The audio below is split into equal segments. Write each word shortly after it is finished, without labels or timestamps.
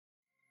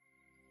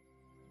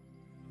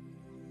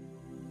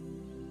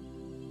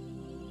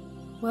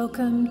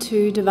Welcome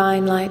to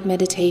Divine Light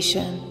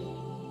Meditation,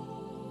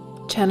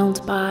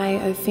 channeled by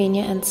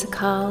Ophinia and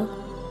Sakal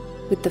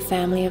with the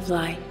Family of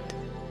Light.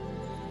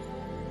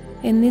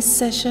 In this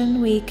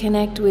session, we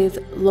connect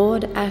with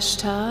Lord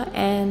Ashtar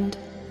and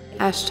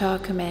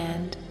Ashtar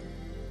Command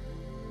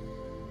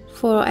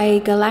for a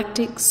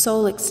galactic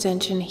soul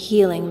extension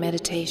healing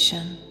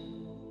meditation.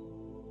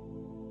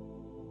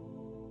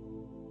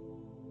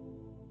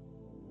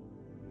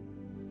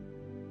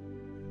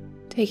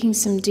 Taking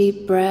some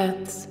deep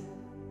breaths,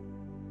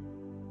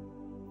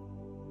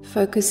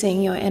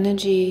 focusing your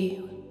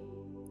energy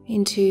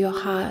into your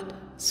heart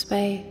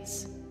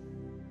space,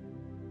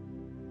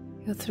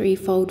 your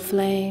threefold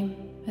flame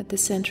at the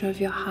center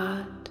of your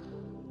heart.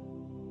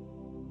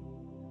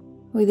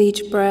 With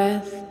each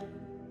breath,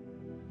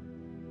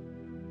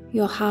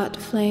 your heart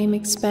flame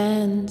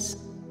expands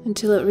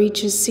until it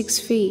reaches 6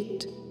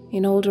 feet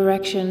in all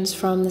directions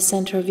from the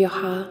center of your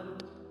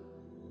heart,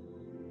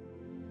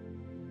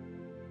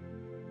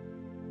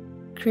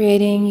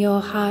 creating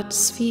your heart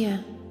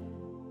sphere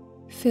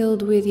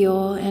filled with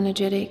your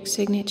energetic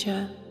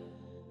signature,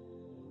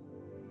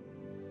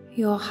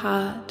 your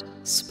heart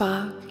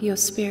spark, your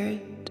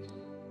spirit.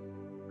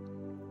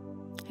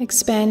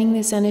 Expanding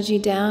this energy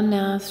down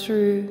now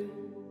through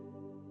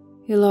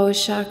your lower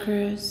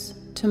chakras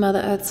to Mother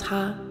Earth's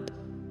heart,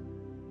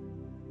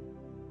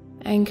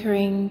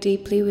 anchoring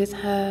deeply with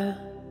her,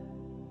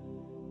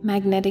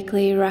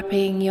 magnetically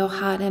wrapping your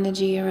heart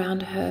energy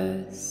around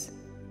hers,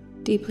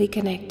 deeply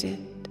connected,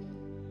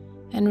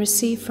 and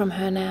receive from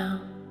her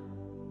now.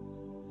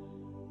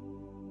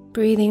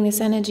 Breathing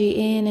this energy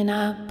in and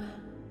up,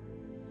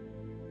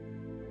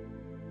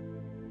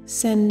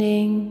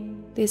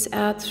 sending this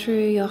out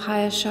through your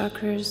higher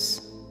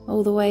chakras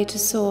all the way to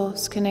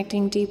Source,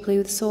 connecting deeply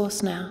with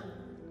Source now.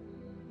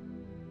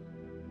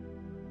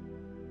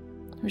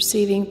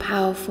 Receiving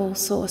powerful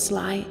Source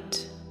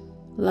light,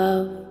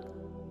 love,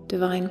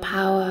 divine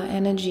power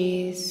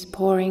energies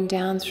pouring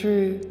down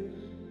through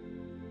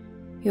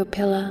your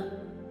pillar,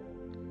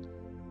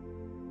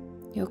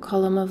 your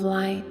column of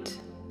light,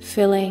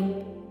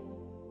 filling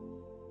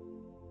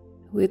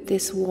with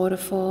this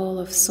waterfall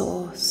of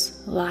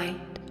Source, light,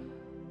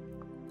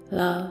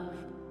 love,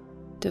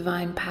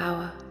 divine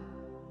power.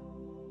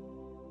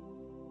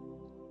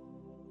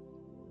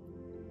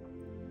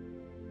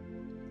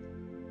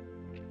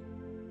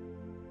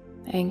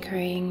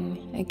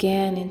 Anchoring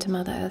again into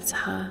Mother Earth's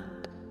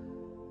heart,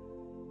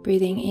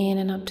 breathing in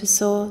and up to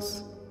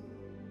Source,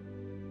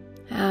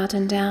 out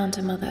and down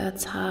to Mother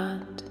Earth's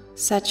heart,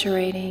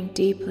 saturating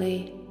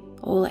deeply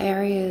all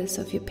areas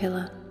of your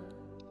pillar.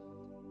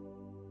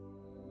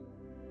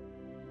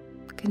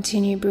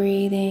 Continue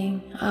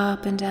breathing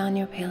up and down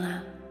your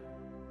pillar.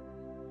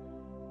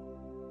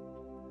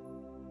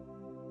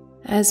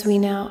 As we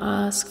now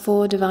ask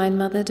for Divine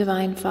Mother,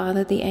 Divine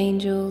Father, the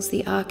angels,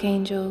 the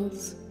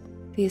archangels,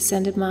 the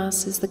Ascended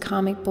Masters, the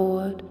Karmic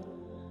Board,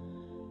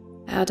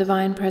 our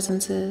Divine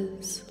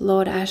Presences,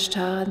 Lord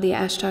Ashtar, the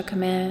Ashtar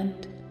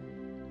Command,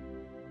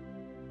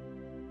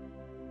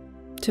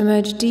 to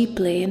merge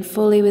deeply and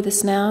fully with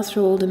us now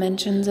through all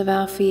dimensions of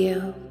our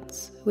field.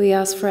 We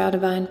ask for our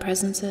divine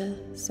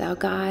presences, our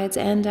guides,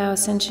 and our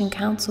ascension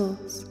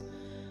councils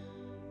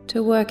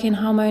to work in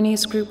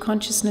harmonious group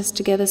consciousness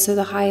together so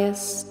the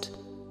highest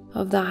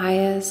of the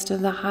highest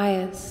of the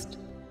highest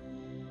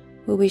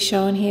will be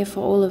shown here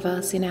for all of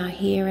us in our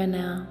here and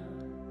now.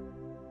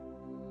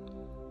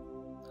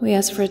 We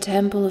ask for a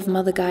temple of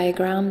Mother Gaia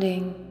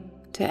grounding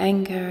to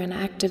anchor and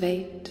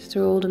activate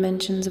through all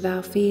dimensions of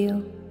our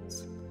field.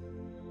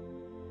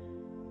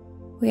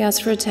 We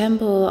ask for a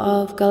temple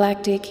of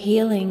galactic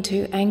healing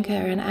to anchor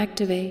and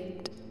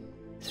activate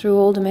through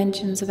all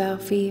dimensions of our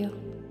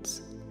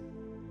fields.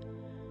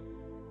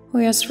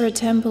 We ask for a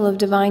temple of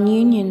divine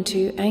union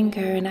to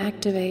anchor and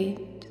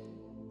activate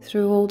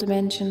through all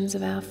dimensions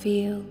of our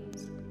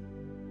fields.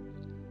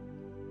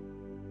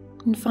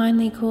 And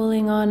finally,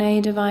 calling on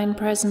a divine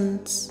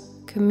presence,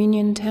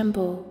 communion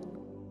temple,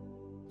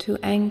 to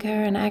anchor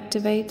and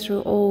activate through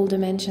all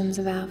dimensions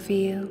of our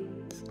field.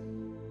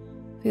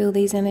 Feel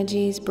these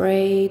energies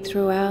braid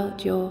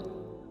throughout your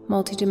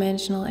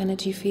multidimensional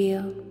energy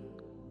field,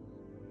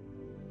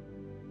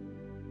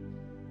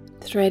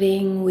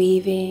 threading,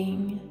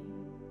 weaving,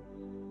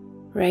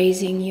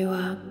 raising you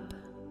up,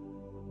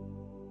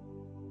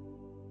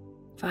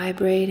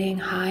 vibrating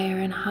higher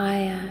and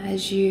higher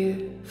as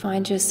you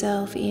find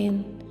yourself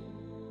in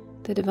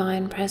the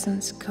Divine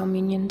Presence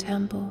Communion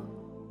Temple.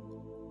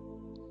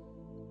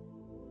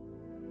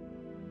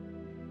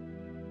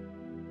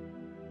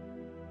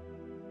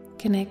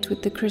 Connect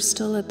with the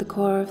crystal at the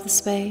core of the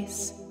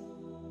space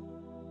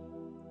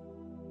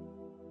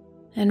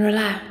and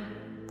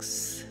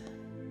relax.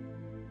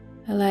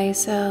 Allow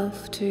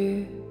yourself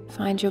to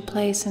find your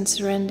place and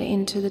surrender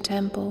into the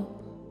temple.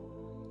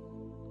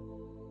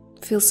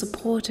 Feel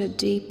supported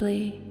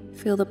deeply.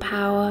 Feel the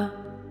power,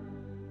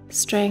 the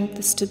strength,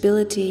 the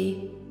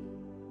stability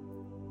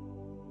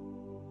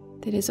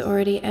that is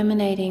already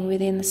emanating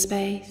within the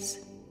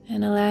space,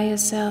 and allow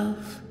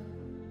yourself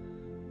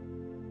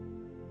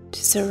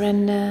to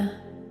surrender.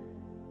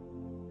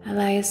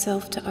 Allow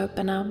yourself to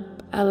open up.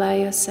 Allow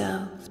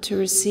yourself to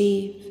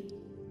receive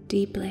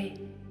deeply.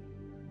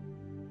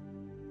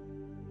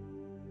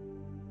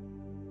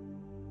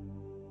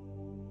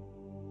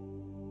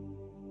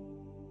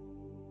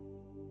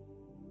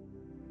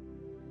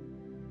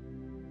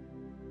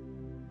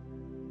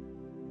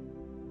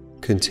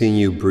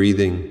 Continue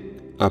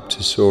breathing up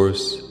to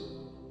Source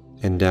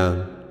and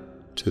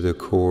down to the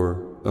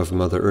core of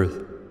Mother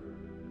Earth.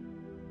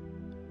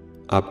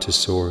 Up to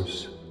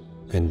Source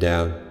and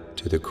down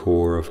to the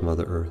core of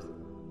Mother Earth.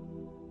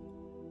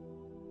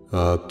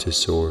 Up to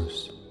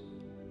Source,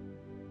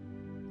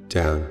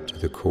 down to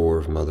the core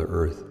of Mother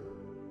Earth.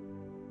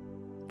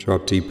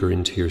 Drop deeper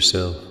into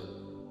yourself,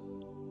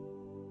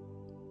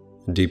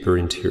 deeper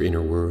into your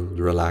inner world.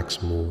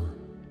 Relax more.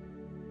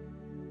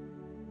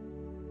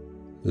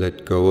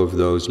 Let go of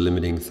those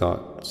limiting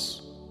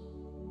thoughts,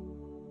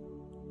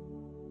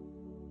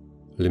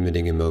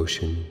 limiting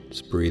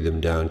emotions. Breathe them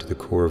down to the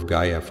core of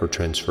Gaia for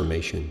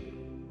transformation.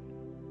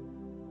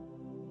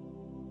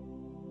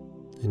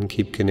 And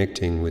keep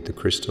connecting with the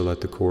crystal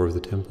at the core of the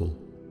temple,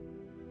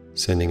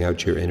 sending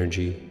out your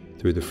energy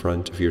through the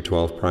front of your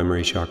 12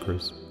 primary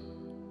chakras,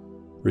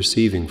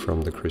 receiving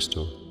from the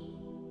crystal,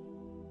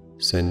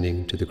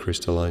 sending to the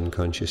crystalline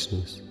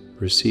consciousness,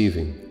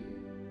 receiving,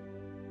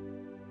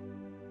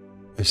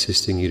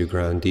 assisting you to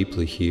ground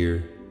deeply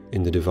here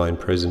in the Divine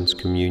Presence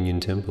Communion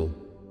Temple.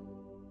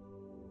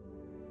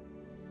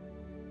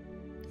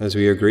 As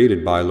we are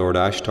greeted by Lord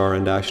Ashtar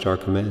and Ashtar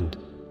Command,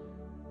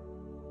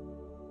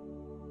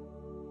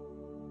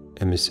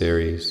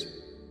 emissaries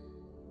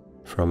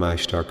from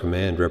Ashtar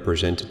Command,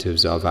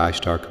 representatives of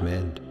Ashtar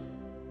Command.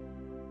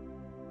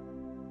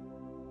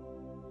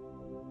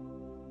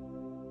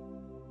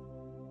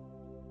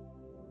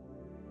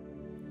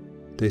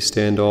 They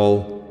stand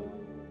all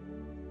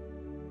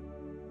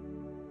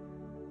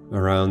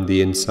around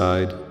the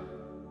inside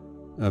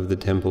of the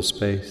temple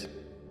space.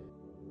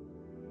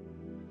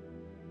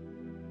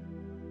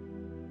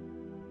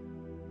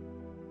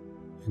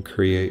 And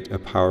create a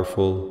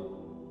powerful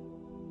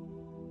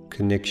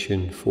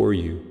connection for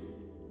you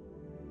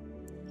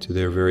to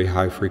their very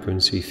high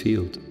frequency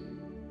field.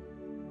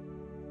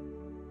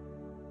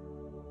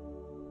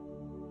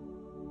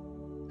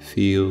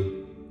 Feel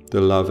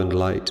the love and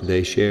light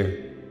they share.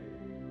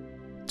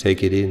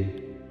 Take it in.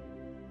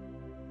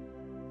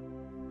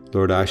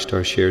 Lord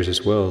Ashtar shares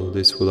as well.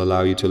 This will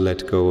allow you to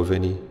let go of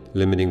any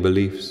limiting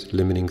beliefs,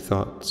 limiting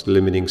thoughts,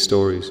 limiting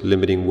stories,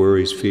 limiting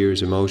worries,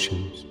 fears,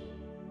 emotions.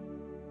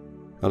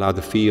 Allow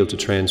the field to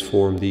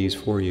transform these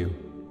for you.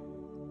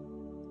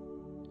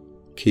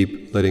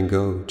 Keep letting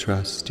go.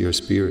 Trust your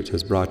spirit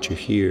has brought you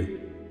here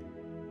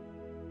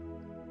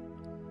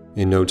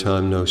in no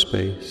time, no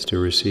space to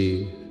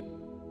receive,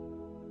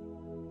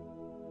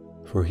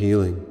 for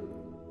healing,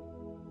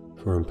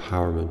 for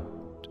empowerment,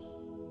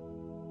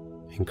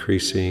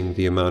 increasing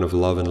the amount of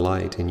love and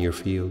light in your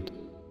field.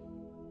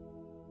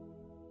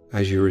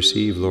 As you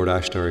receive, Lord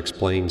Ashtar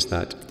explains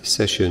that the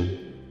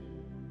session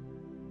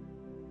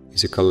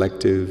is a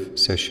collective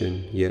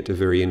session, yet a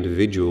very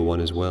individual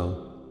one as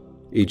well.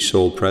 Each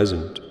soul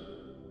present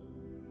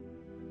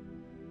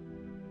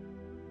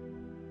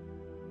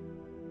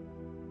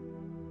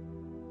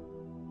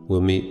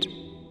will meet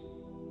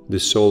the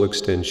soul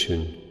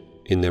extension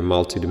in their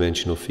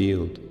multidimensional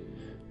field.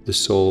 The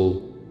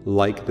soul,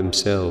 like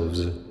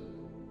themselves,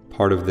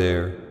 part of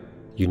their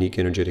unique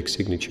energetic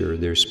signature,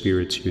 their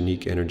spirit's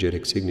unique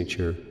energetic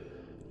signature,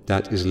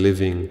 that is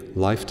living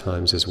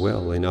lifetimes as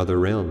well in other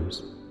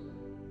realms,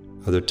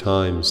 other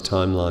times,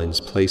 timelines,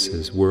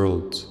 places,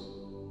 worlds.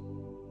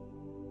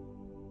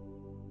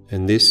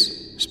 And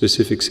this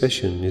specific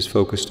session is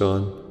focused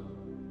on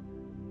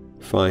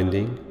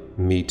finding,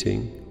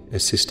 meeting,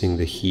 assisting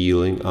the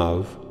healing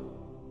of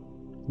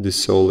the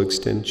soul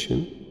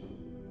extension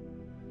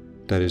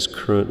that is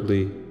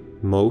currently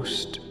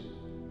most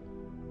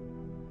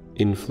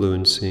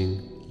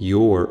influencing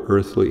your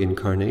earthly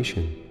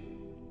incarnation,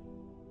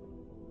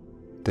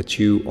 that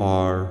you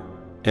are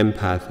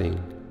empathing,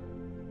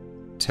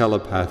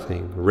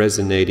 telepathing,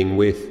 resonating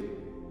with.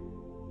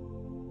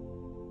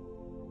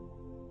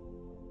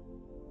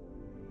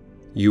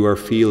 You are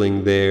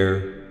feeling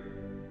their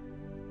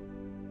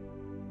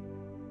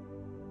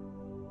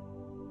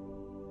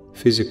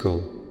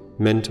physical,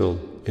 mental,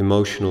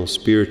 emotional,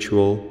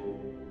 spiritual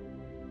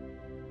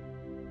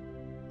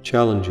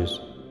challenges,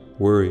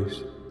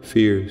 worries,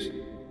 fears,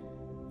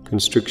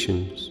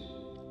 constrictions,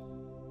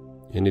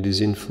 and it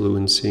is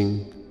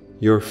influencing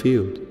your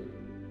field.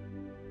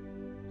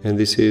 And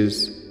this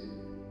is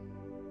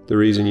the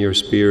reason your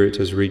spirit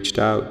has reached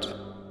out,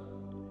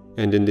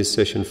 and in this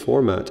session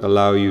format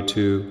allow you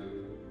to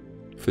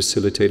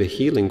facilitate a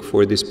healing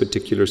for this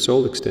particular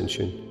soul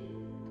extension.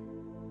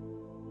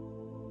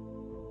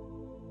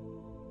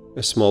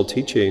 A small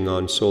teaching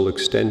on soul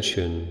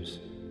extensions.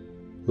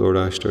 Lord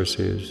Ashtar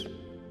says,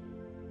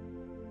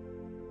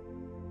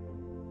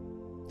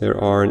 there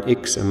are an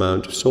X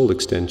amount of soul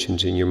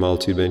extensions in your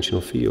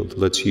multidimensional field.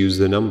 Let's use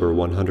the number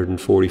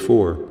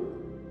 144.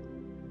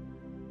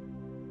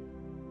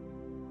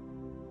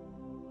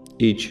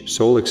 each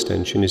soul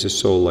extension is a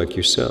soul like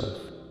yourself,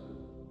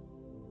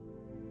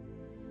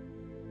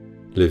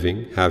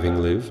 living,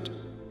 having lived,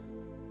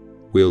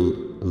 will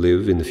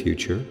live in the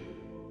future,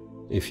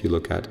 if you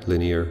look at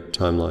linear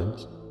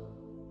timelines,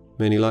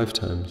 many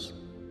lifetimes.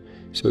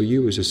 So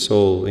you as a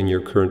soul in your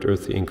current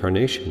earthly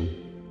incarnation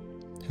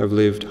have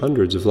lived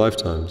hundreds of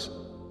lifetimes.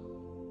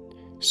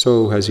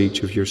 So has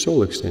each of your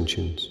soul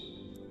extensions.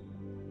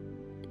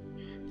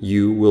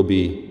 You will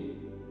be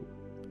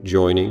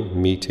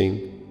joining,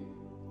 meeting,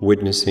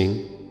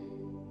 witnessing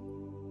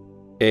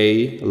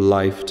a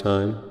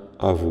lifetime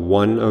of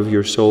one of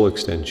your soul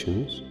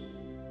extensions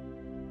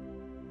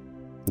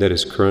that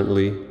is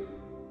currently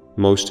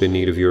most in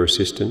need of your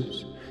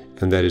assistance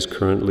and that is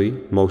currently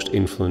most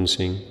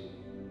influencing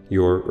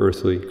your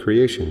earthly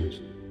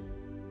creations.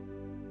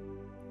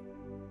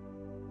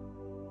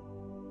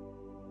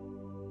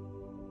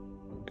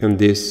 And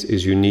this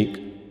is unique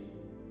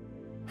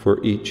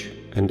for each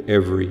and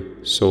every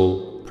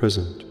soul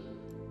present.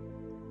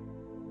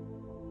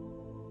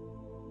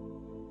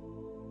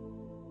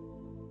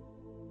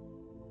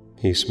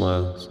 He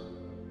smiles.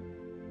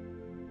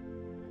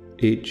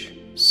 Each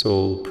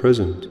soul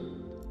present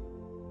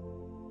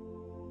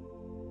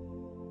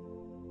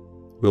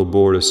will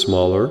board a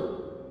smaller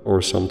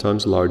or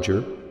sometimes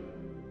larger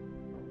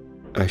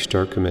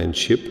Ashtar Command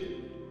ship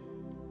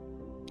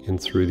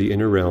and through the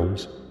inner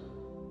realms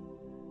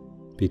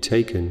be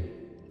taken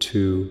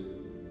to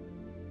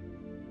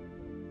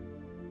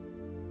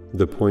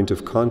the point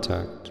of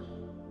contact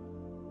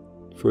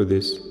for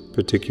this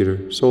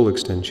particular soul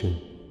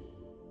extension.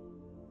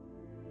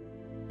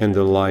 And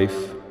the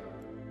life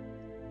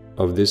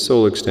of this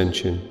soul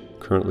extension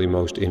currently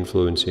most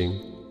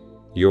influencing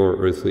your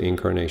earthly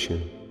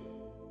incarnation.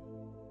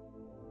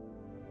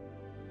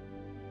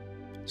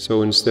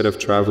 So instead of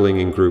traveling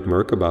in group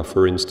Merkaba,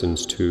 for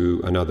instance,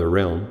 to another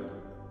realm,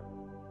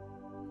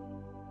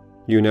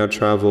 you now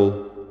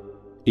travel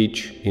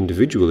each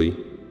individually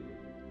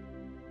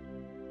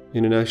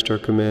in an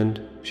Ashtar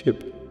Command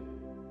ship.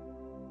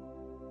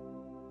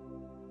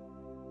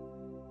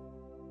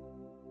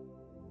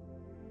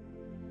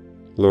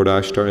 Lord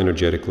Ashtar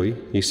energetically,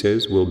 he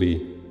says, will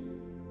be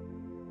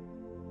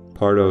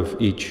part of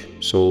each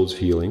soul's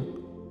healing,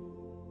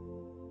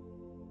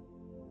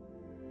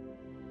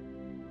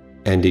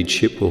 and each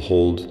ship will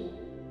hold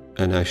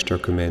an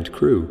Ashtar Command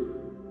crew,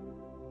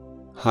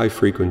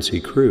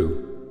 high-frequency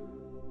crew,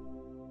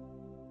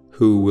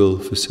 who will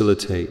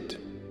facilitate,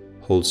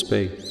 hold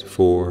space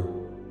for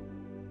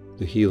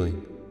the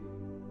healing.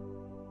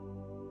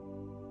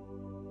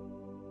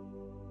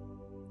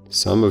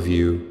 Some of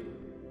you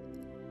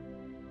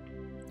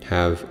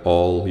have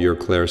all your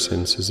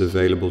clairsenses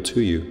available to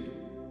you,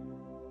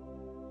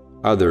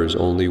 others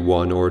only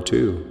one or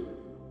two.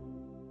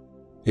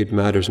 It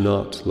matters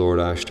not, Lord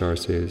Ashtar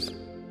says,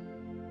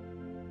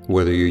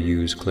 whether you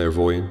use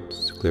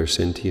clairvoyance,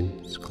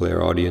 clairsentience,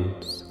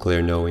 clairaudience,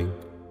 clairknowing.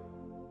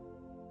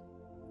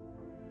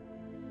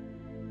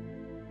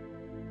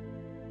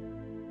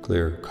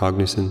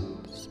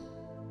 Claircognizance,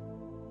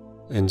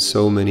 and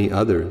so many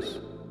others.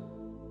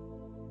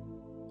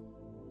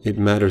 It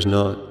matters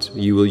not.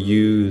 You will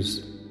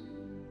use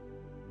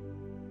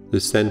the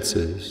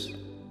senses,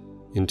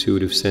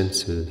 intuitive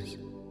senses,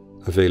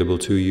 available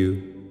to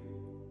you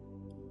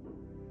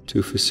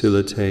to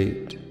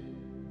facilitate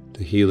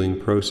the healing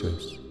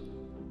process.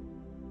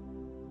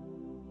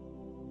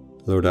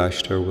 Lord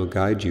Ashtar will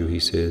guide you, he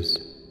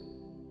says,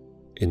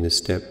 in the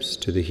steps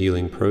to the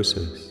healing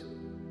process.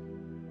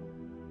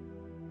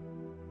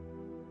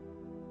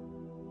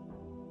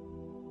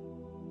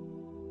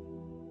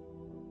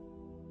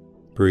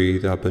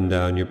 Breathe up and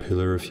down your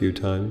pillar a few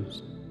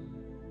times.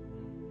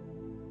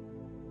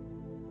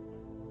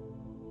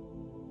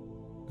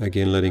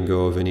 Again, letting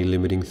go of any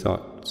limiting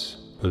thoughts,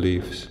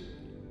 beliefs,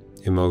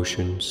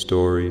 emotions,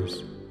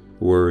 stories,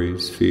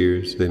 worries,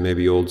 fears. They may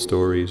be old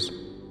stories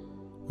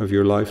of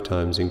your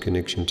lifetimes in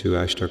connection to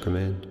Ashtar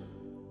Command.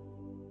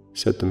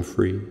 Set them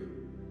free.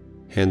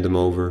 Hand them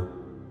over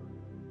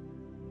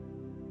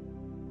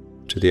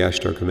to the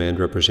Ashtar Command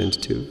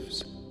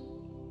representatives,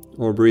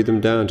 or breathe them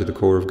down to the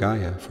core of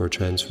Gaia for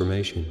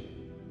transformation.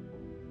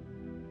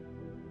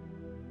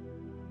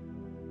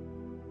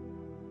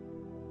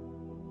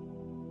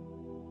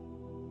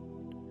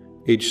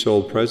 Each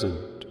soul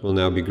present will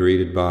now be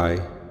greeted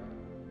by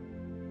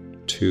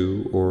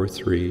 2 or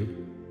 3,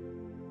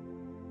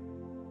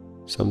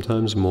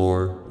 sometimes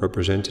more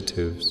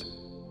representatives,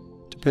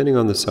 depending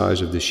on the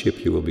size of the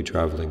ship you will be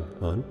traveling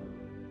on.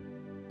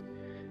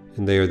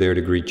 And they are there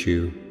to greet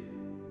you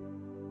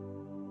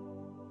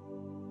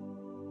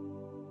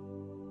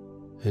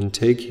and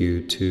take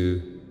you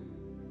to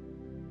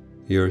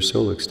your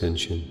soul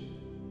extension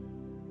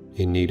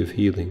in need of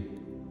healing.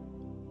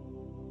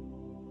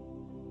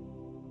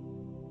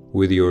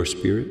 With your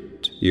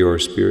spirit, your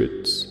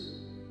spirits,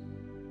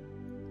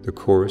 the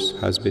course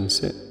has been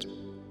set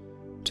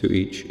to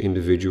each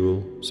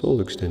individual soul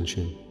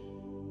extension,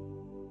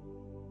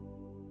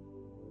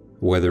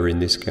 whether in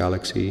this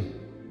galaxy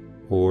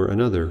or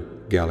another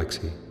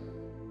galaxy.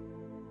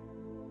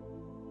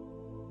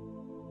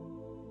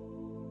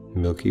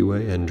 Milky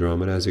Way,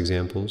 Andromeda as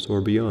examples,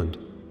 or beyond.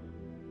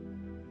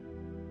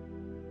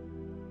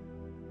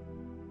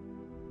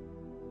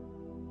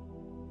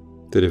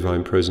 The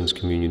Divine Presence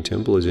Communion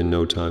Temple is in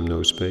no time,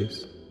 no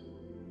space,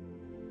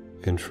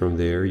 and from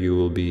there you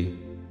will be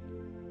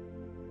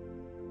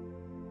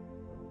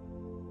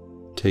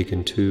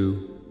taken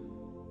to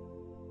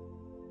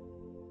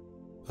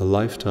a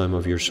lifetime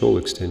of your soul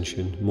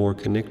extension, more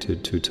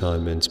connected to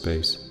time and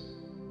space.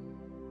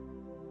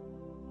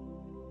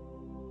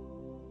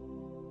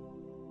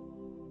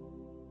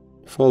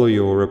 Follow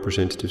your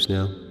representatives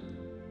now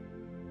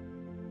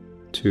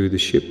to the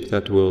ship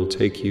that will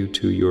take you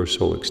to your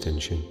soul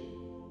extension.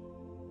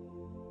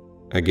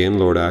 Again,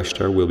 Lord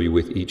Ashtar will be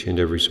with each and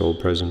every soul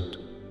present,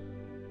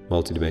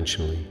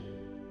 multidimensionally.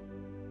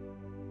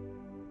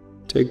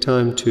 Take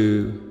time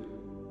to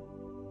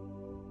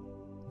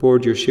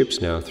board your ships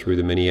now through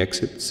the many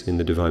exits in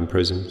the Divine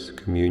Presence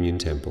Communion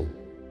Temple.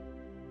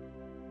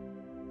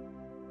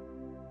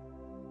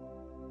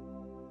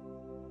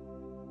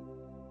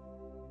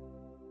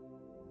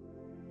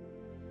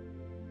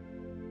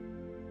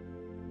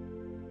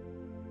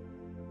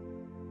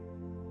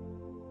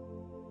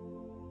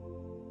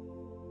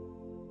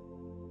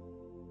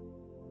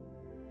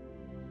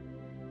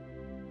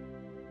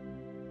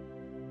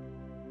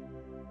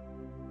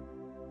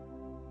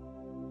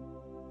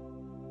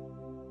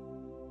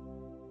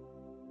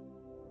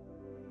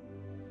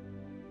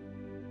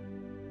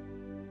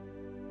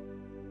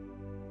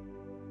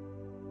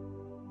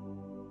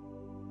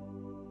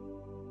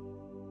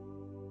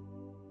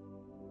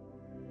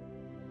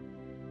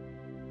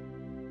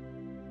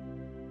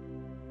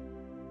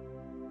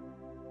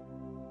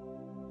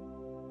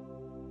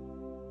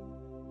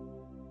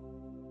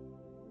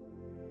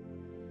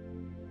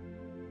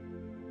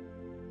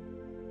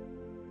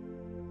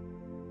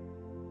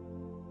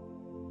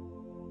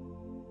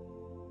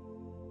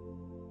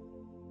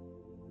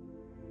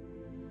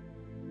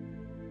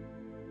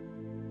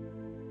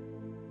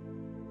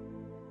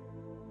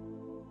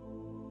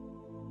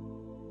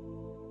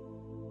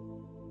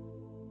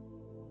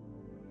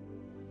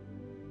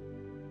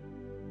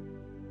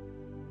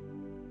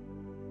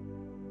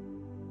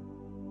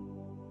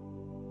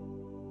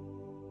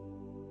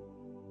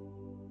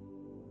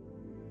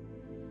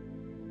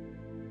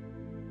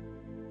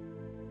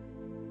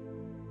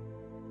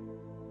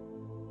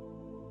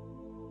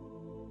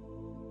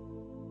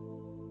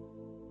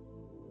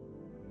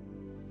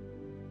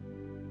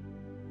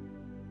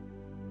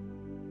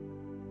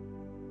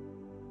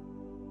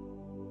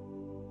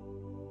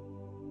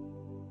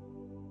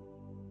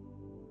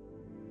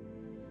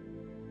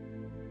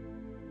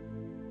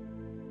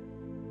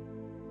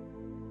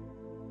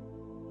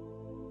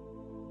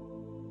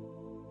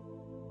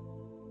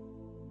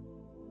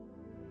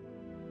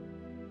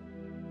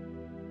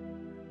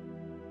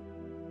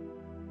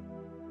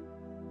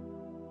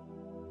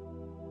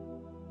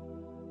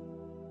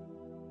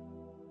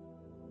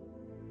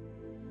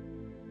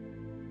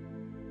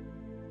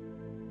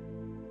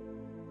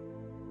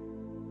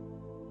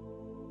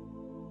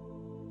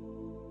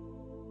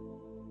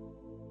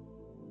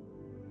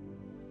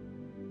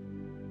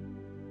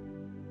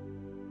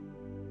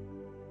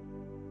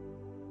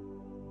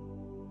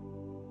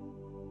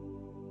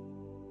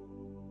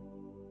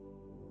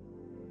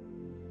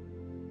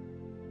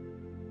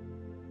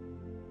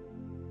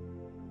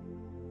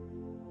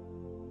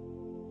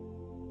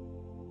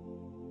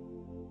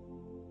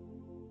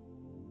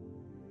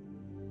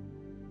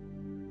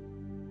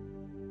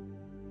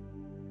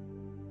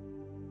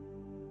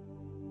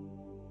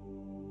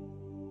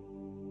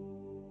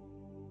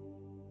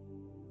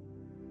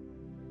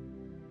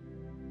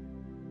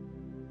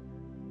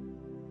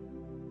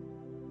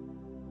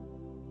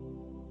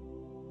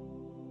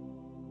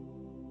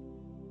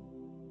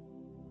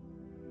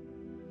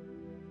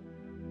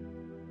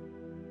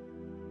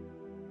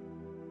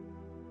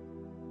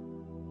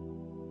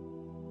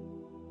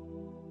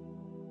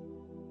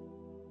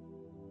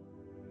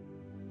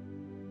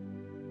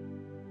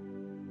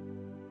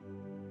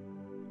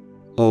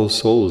 All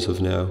souls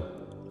have now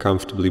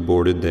comfortably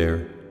boarded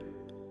their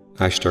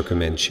Ashtar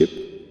Command ship.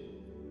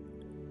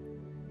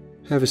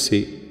 Have a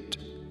seat,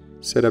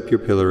 set up your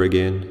pillar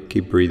again,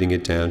 keep breathing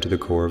it down to the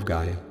core of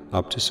Gaia,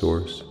 up to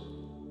Source,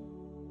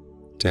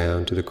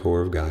 down to the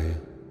core of Gaia,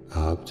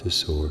 up to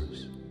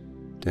Source,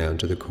 down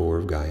to the core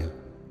of Gaia.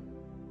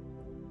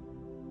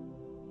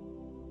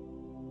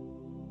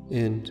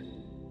 And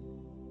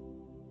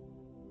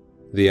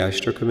the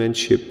Ashtar Command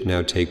ship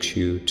now takes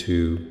you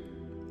to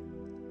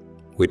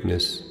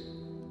witness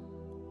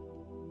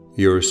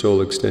your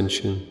soul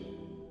extension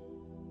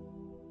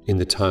in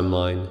the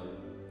timeline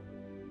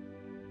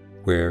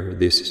where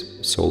this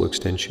soul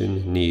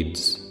extension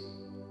needs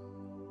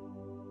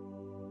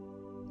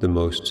the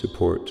most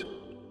support.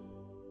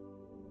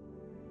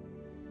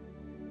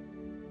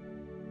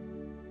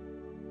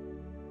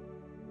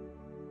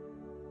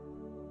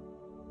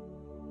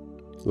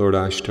 Lord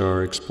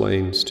Ashtar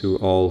explains to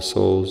all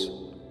souls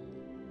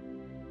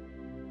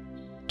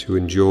to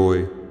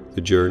enjoy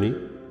the journey,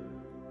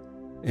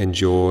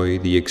 enjoy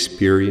the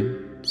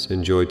experience experience,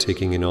 enjoy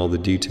taking in all the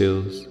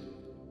details,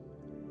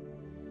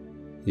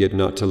 yet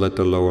not to let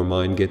the lower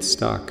mind get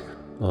stuck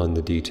on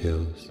the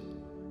details,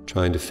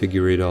 trying to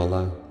figure it all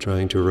out,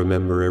 trying to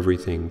remember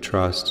everything.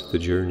 Trust the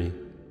journey.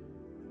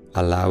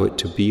 Allow it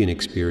to be an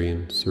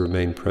experience,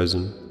 remain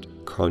present,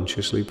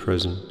 consciously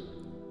present,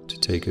 to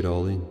take it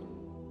all in.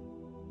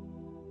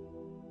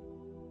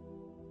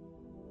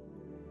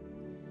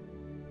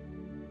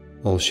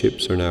 All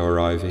ships are now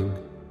arriving.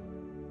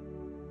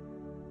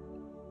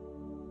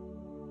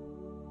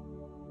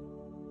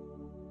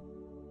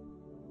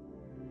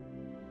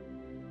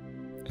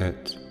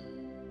 At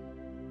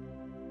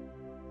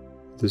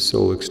the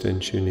soul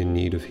extension in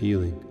need of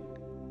healing.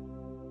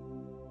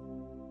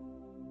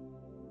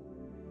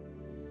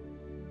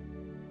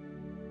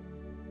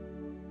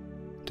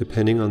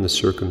 Depending on the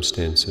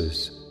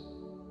circumstances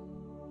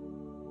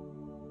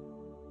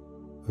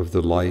of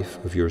the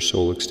life of your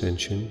soul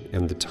extension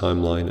and the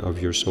timeline of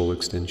your soul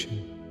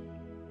extension,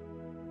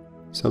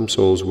 some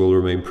souls will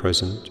remain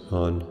present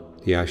on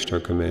the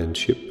Ashtar Command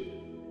ship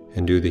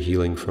and do the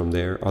healing from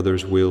there.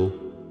 Others will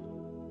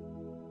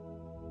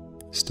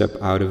step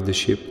out of the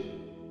ship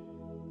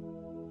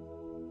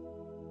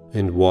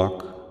and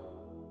walk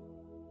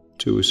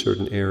to a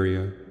certain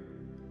area,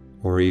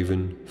 or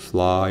even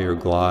fly or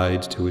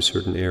glide to a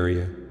certain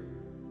area.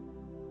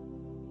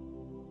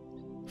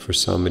 For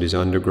some it is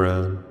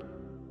underground,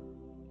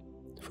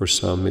 for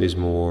some it is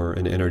more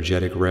an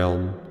energetic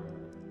realm.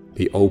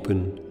 Be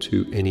open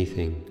to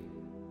anything.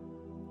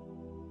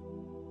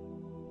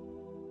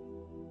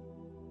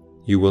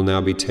 You will now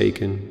be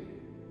taken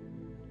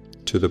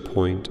to the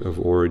point of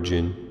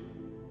origin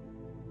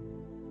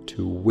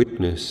to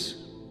witness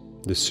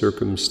the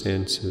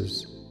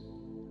circumstances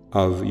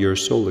of your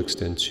soul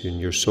extension.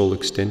 Your soul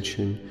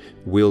extension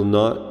will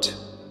not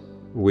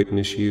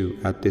witness you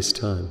at this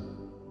time.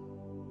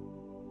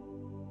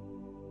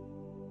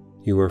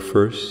 You are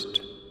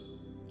first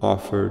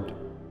offered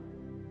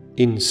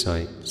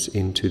insights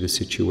into the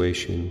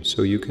situation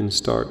so you can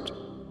start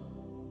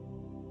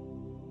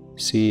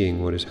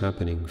seeing what is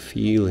happening,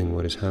 feeling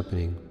what is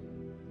happening.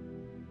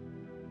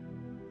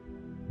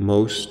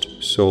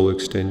 Most soul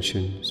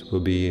extensions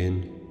will be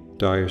in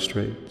dire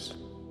straits.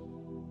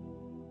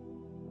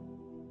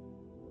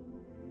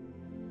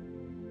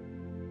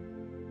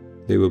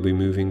 They will be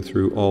moving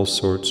through all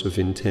sorts of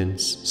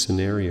intense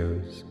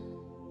scenarios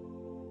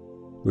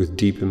with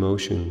deep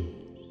emotion,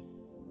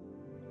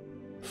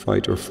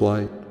 fight or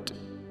flight,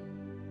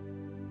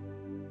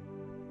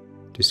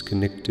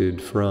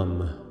 disconnected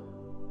from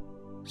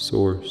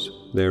source,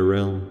 their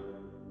realm.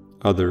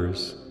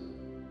 Others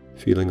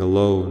feeling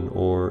alone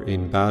or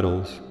in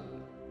battles.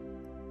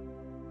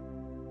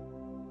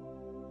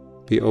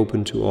 Be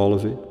open to all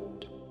of it.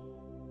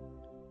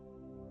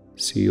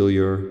 Seal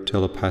your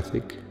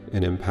telepathic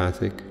and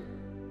empathic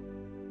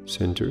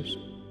centers,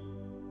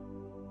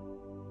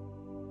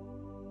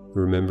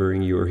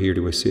 remembering you are here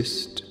to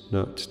assist,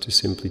 not to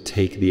simply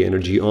take the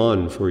energy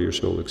on for your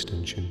soul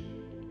extension.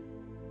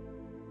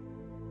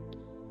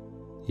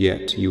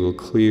 Yet you will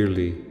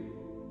clearly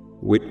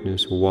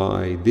witness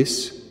why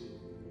this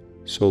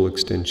soul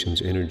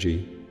extension's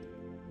energy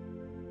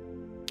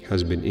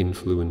has been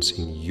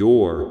influencing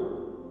your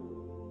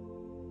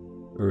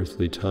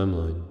earthly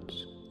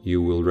timelines.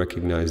 You will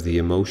recognize the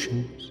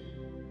emotions,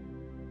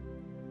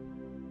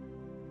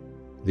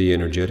 the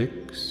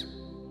energetics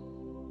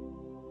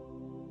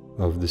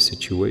of the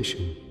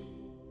situation.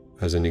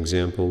 As an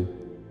example,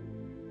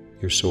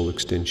 your soul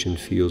extension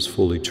feels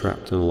fully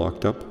trapped and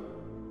locked up.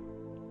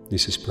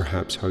 This is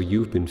perhaps how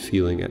you've been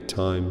feeling at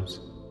times,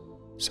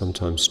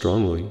 sometimes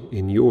strongly,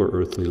 in your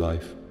earthly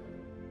life,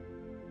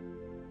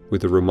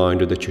 with a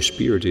reminder that your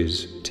spirit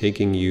is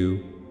taking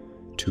you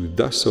to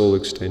the soul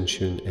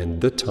extension and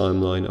the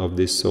timeline of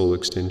this soul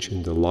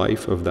extension, the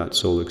life of that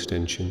soul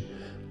extension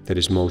that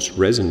is most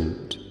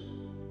resonant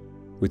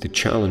with the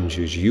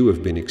challenges you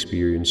have been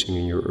experiencing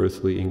in your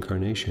earthly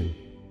incarnation.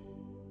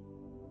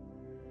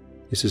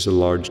 This is a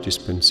large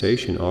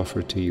dispensation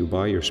offered to you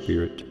by your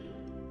spirit,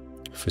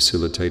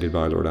 facilitated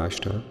by Lord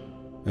Ashtar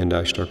and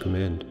Ashtar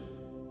Command.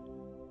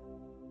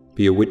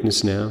 Be a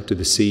witness now to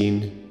the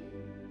scene,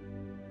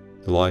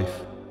 the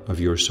life of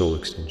your soul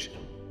extension.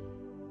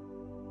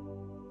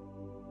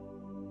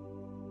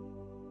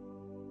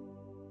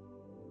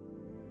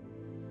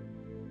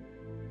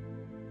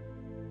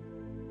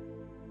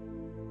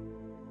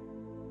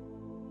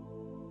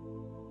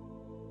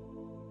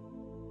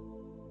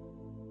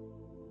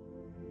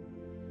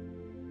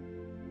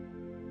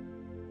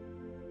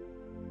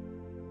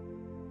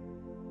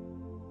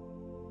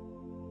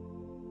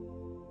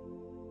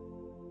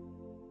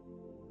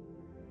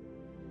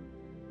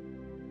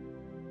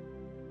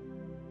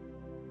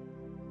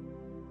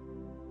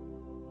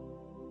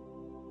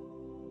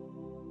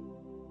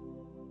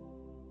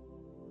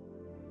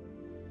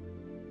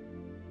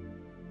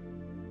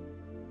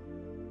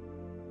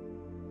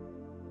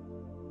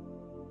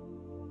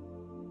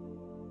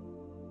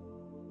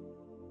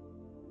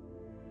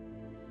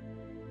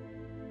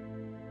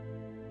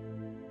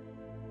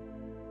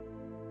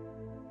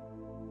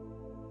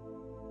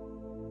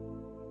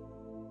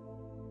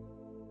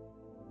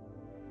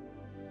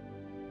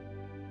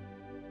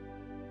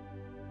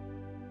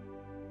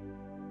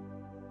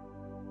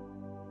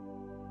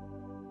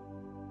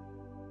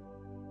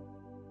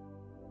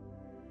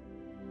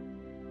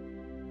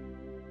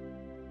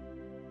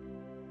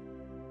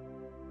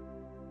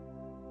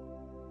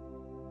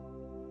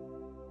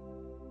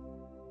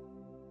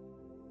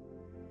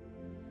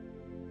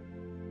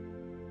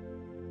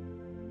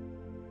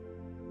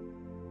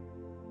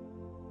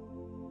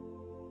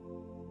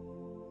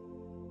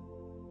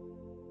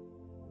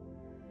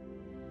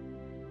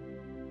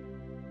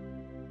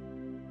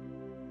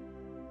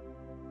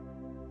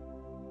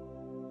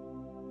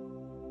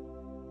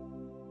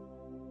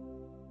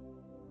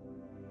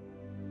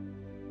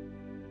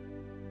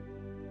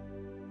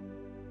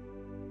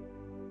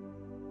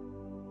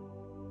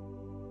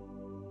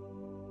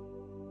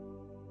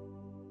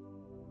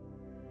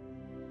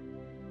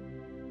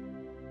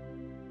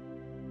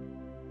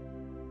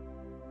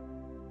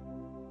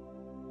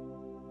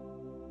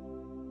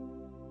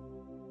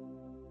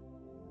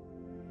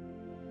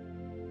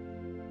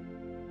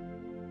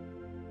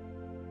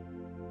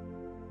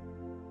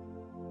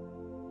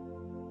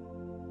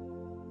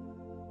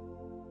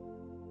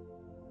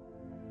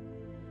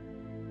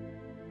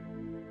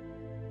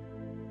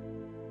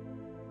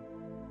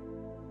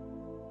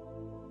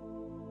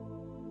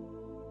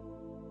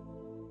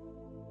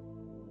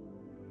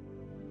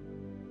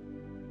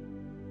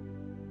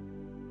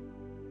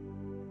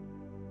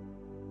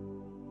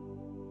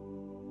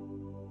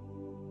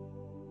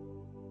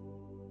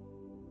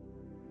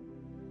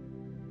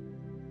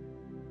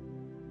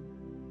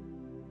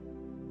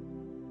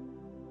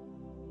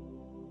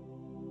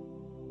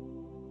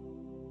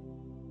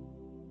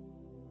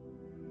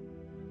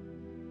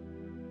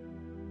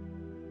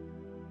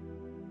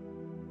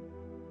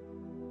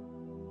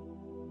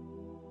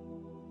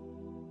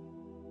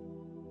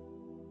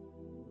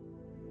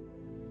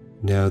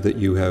 Now that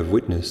you have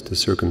witnessed the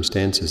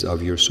circumstances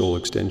of your soul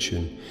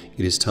extension,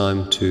 it is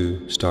time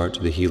to start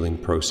the healing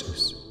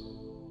process.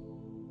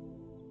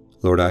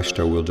 Lord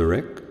Ashtar will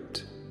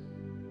direct,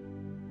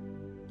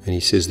 and he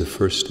says the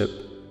first step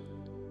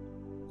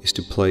is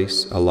to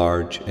place a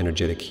large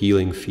energetic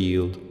healing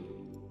field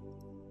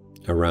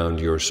around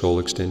your soul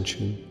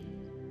extension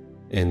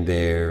and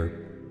their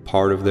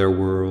part of their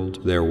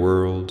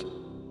world.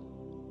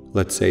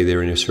 Let's say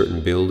they're in a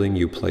certain building,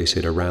 you place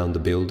it around the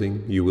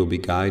building. You will be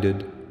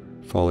guided.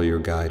 Follow your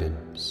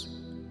guidance.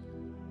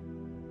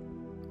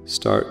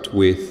 Start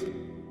with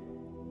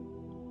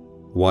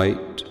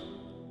white,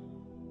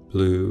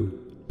 blue,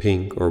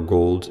 pink, or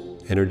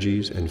gold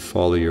energies and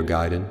follow your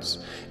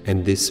guidance.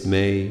 And this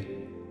may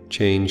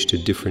change to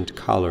different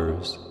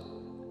colors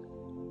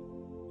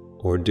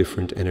or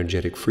different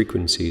energetic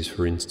frequencies,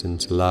 for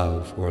instance,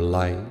 love or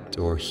light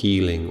or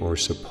healing or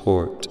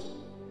support,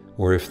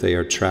 or if they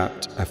are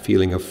trapped, a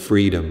feeling of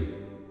freedom.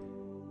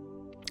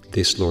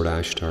 This, Lord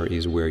Ashtar,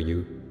 is where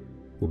you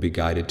will be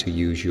guided to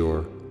use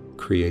your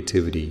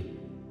creativity.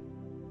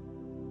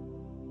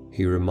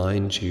 He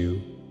reminds you,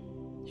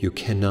 you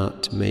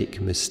cannot make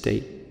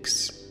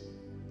mistakes.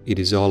 It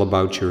is all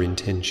about your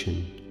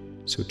intention.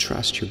 So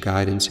trust your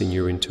guidance and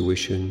your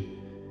intuition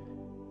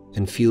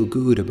and feel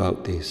good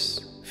about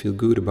this. Feel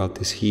good about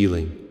this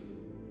healing.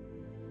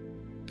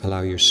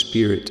 Allow your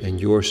spirit and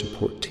your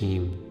support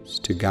teams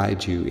to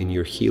guide you in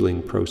your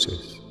healing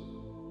process.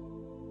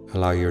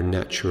 Allow your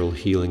natural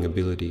healing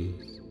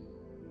abilities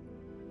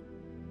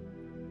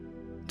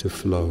to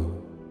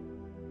flow.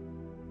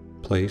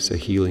 Place a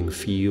healing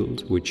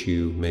field, which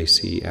you may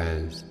see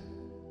as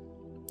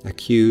a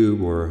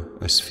cube or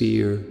a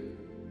sphere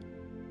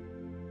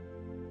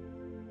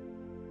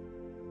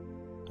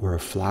or a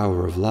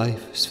flower of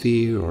life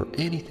sphere or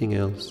anything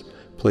else.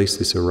 Place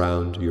this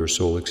around your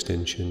soul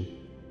extension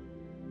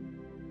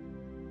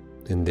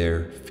and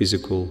their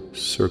physical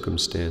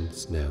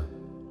circumstance now.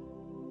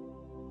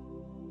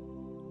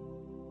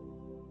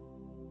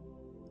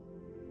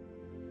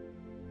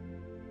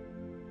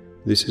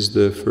 This is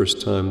the first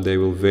time they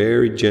will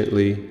very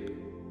gently,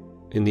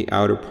 in the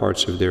outer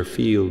parts of their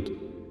field,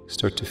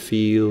 start to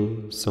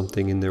feel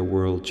something in their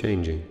world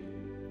changing.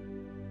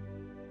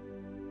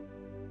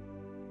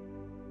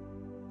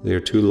 They are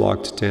too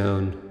locked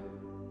down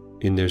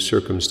in their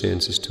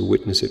circumstances to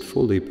witness it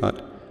fully,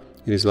 but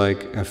it is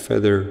like a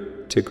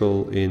feather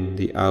tickle in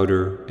the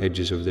outer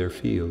edges of their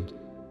field,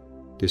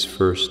 this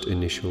first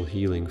initial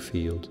healing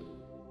field.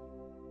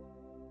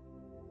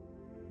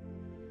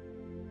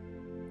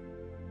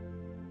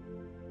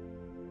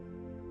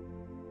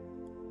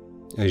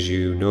 As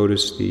you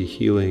notice the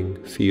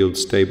healing field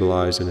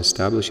stabilize and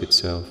establish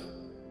itself,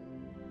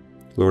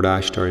 Lord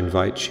Ashtar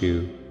invites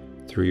you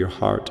through your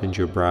heart and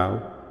your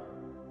brow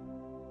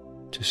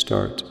to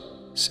start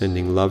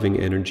sending loving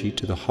energy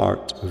to the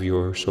heart of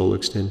your soul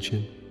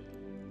extension,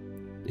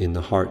 in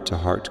the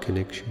heart-to-heart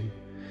connection,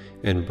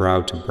 and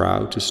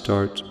brow-to-brow to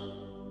start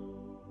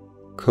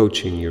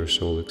coaching your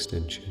soul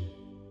extension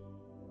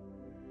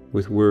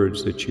with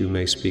words that you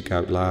may speak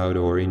out loud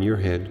or in your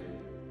head,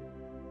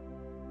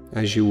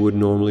 as you would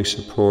normally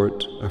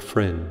support a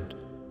friend,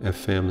 a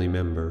family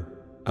member,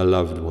 a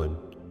loved one.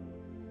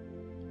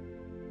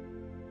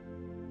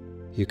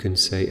 You can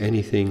say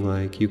anything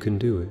like, "You can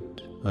do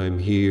it. I'm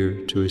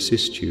here to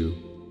assist you.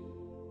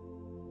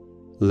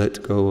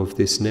 Let go of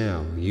this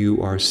now.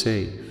 You are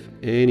safe."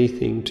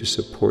 Anything to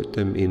support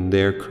them in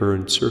their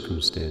current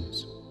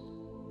circumstance.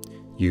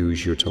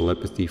 Use your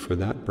telepathy for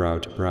that, brow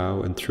to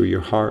brow, and through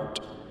your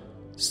heart,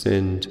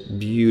 send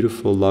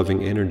beautiful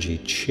loving energy.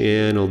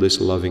 Channel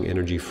this loving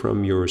energy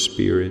from your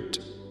spirit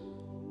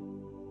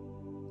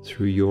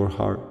through your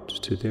heart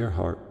to their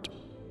heart.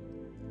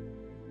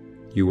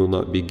 You will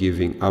not be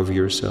giving of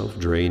yourself,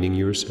 draining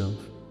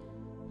yourself.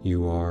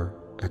 You are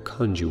a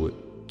conduit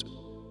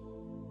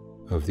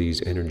of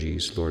these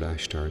energies, Lord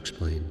Ashtar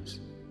explains.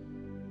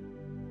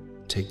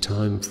 Take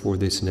time for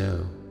this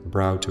now.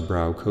 Brow to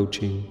brow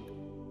coaching,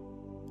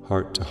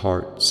 heart to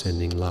heart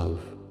sending love.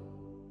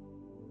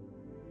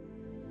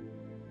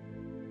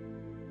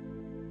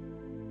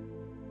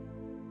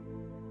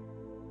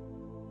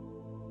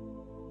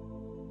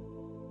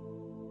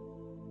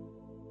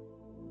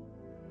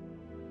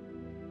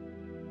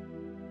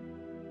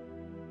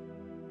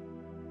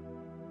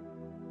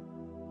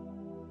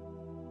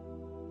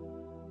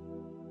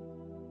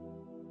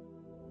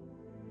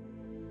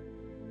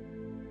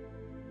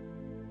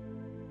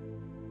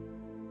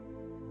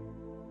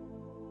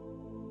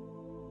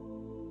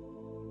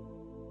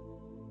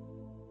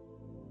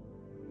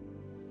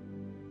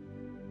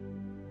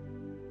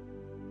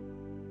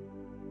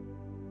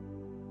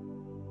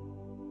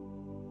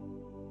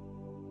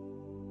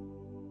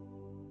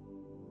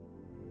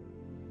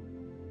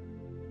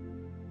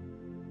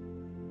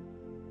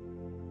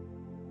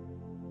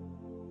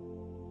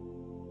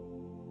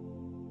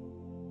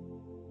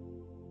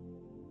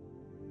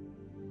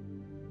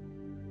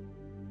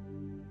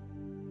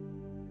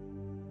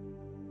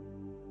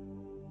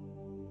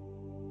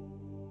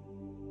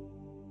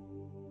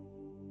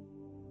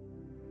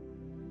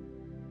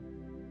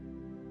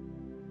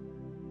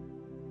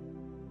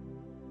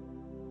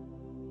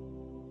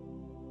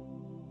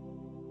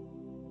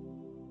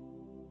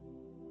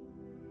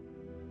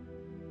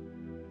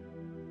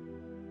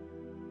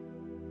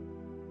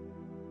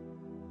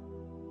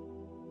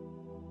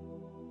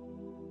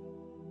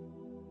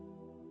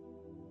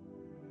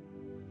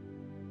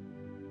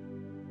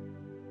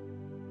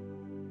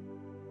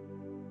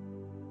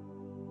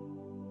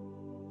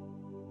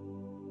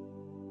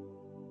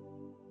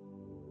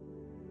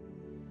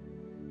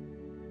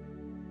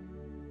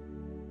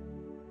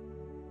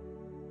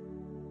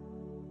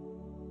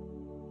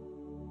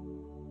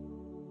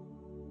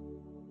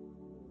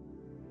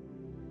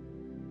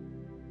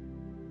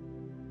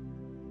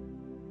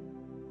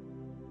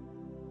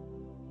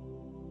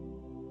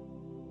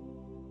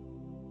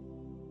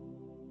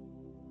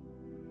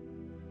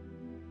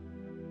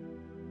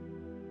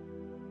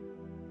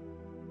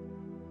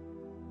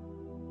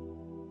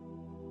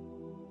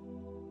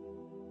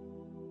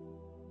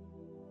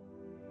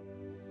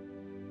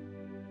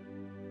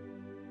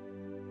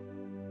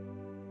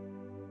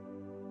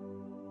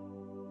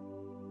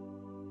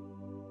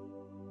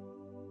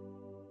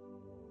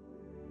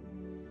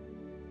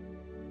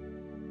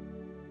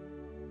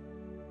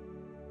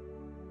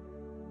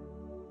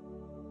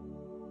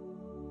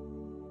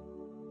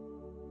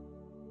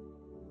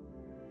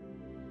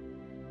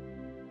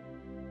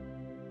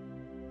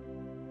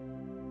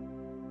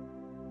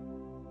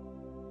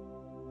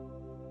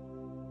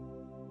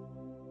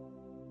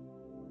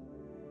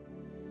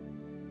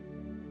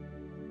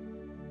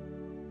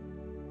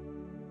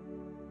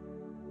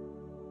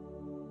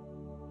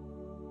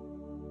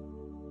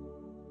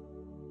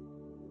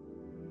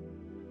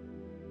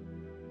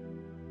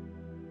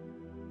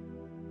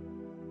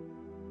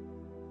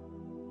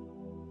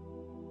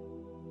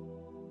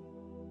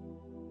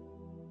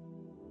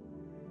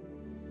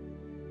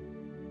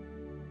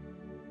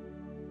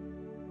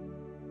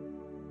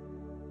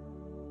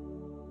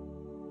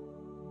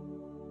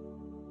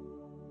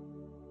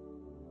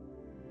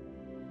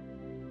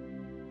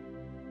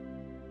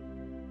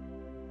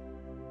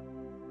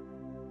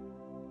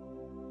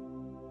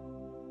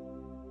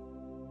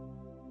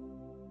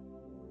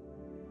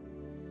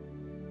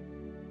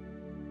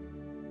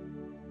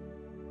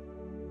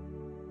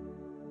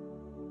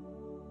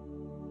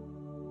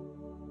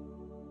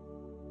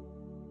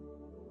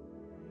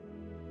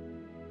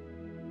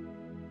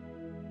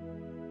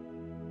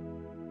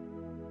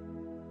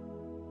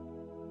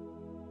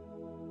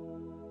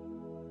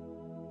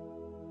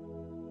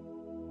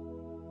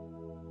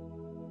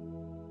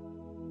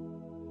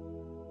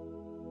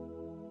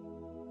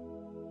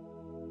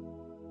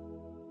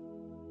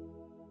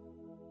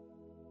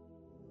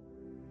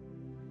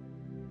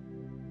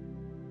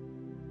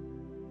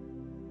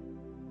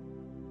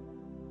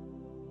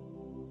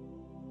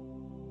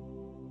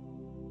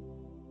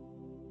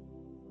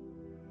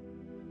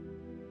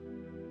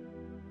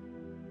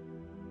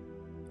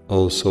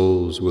 All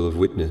souls will have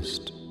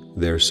witnessed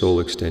their soul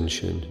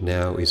extension,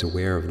 now is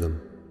aware of them.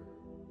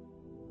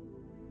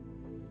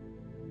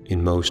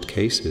 In most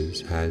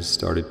cases, has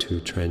started to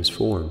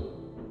transform,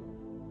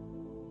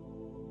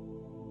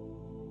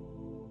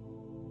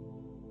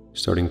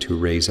 starting to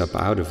raise up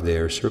out of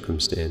their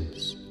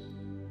circumstance,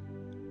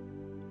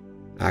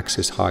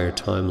 access higher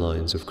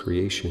timelines of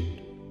creation,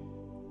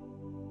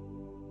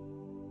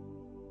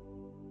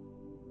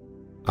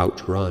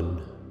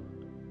 outrun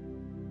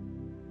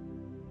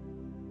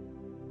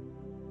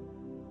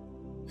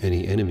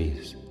any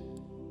enemies,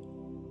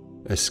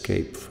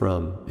 escape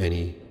from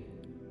any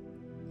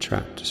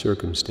trapped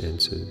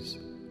circumstances,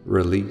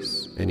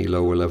 release any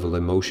lower level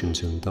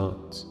emotions and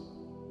thoughts,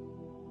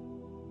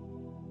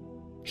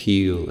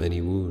 heal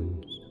any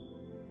wounds.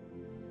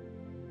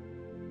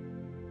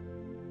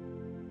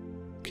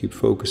 Keep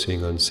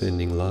focusing on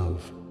sending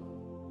love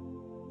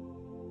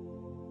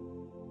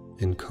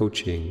and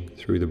coaching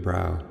through the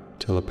brow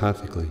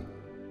telepathically.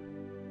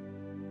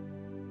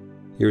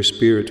 Your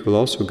spirit will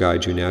also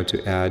guide you now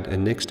to add a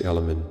next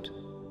element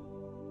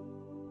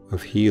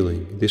of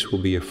healing. This will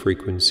be a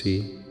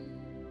frequency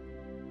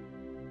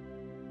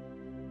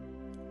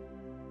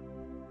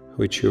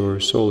which your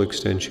soul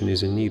extension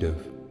is in need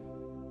of.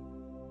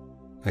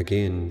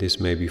 Again, this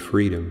may be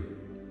freedom,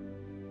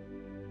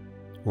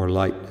 or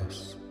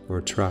lightness,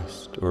 or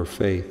trust, or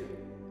faith,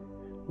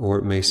 or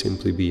it may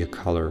simply be a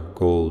color: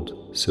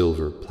 gold,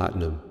 silver,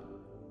 platinum,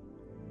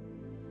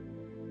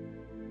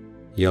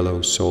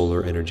 yellow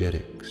solar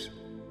energetics,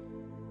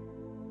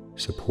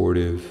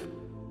 supportive,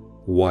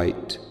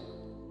 white,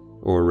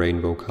 or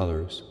rainbow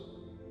colors.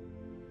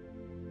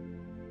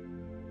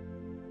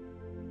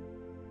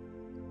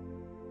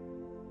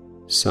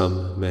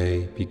 Some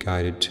may be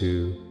guided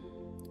to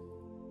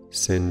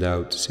send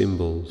out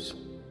symbols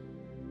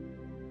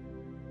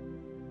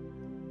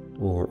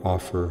or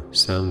offer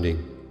sounding,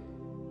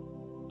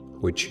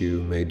 which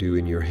you may do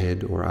in your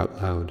head or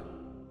out loud.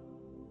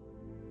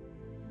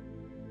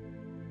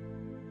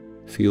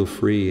 Feel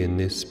free in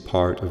this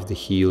part of the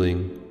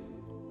healing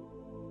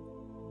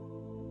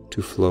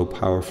to flow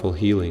powerful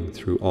healing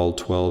through all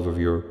 12 of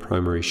your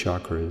primary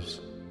chakras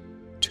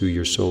to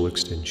your soul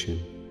extension.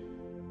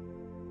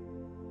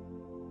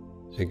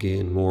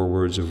 Again, more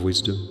words of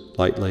wisdom,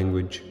 light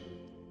language,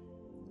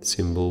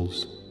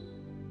 symbols,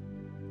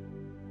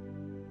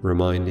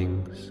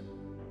 remindings,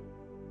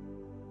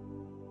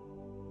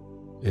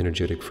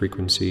 energetic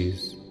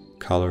frequencies,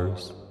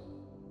 colors.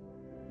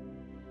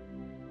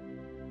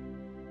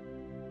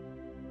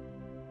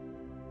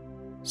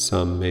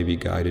 Some may be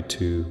guided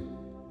to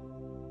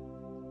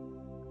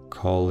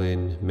call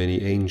in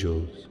many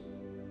angels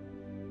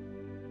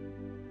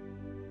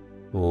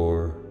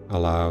or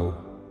allow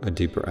a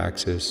deeper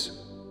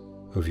access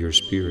of your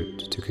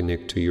spirit to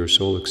connect to your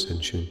soul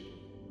extension.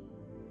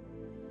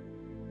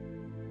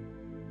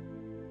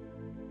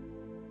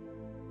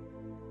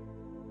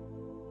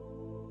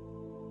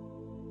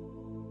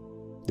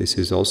 This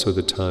is also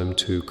the time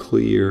to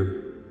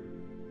clear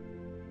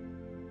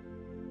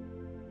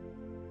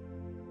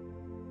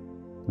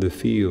the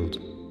field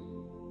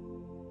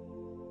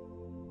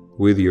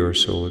with your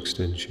soul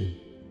extension.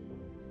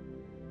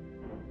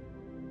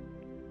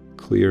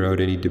 Clear out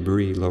any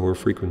debris, lower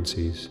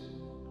frequencies.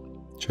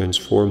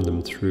 Transform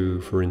them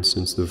through, for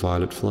instance, the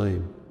violet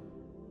flame,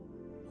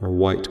 or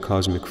white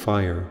cosmic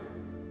fire,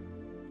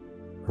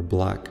 or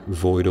black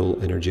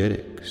voidal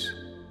energetics.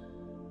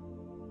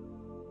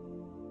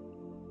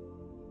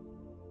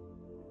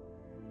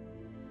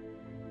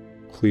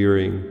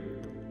 Clearing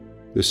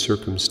the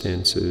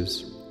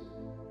circumstances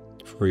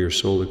for your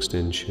soul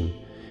extension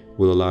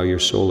will allow your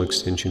soul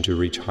extension to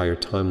reach higher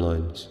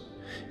timelines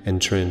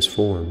and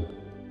transform.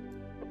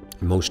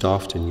 Most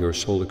often, your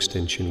soul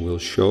extension will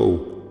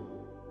show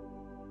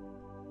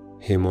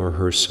him or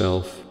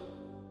herself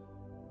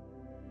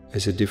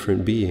as a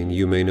different being.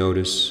 You may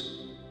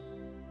notice,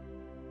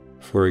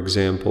 for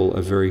example,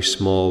 a very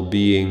small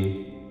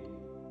being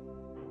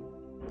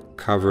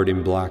covered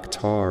in black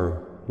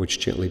tar, which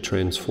gently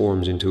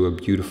transforms into a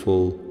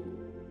beautiful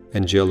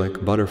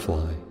angelic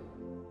butterfly,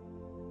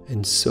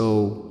 and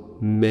so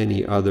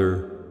many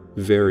other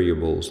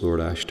variables, Lord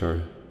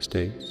Ashtar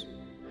states.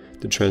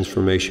 The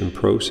transformation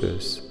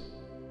process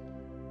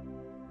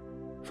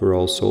for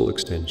all soul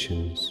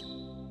extensions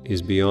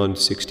is beyond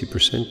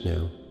 60%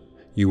 now.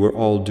 You are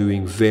all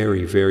doing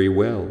very, very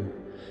well,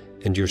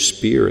 and your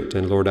spirit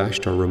and Lord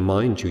Ashtar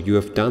remind you, you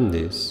have done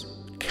this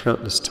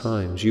countless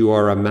times. You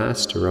are a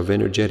master of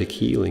energetic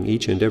healing,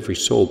 each and every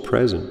soul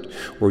present,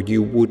 or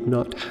you would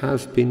not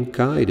have been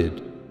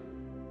guided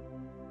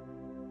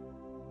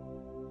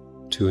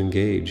to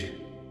engage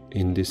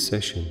in this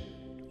session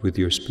with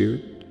your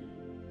spirit.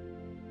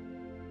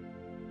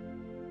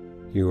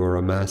 You are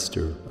a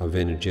master of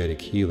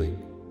energetic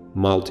healing,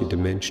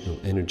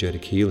 multidimensional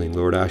energetic healing.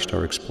 Lord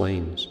Ashtar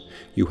explains,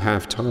 you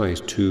have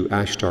ties to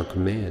Ashtar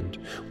Command,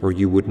 or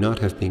you would not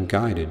have been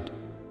guided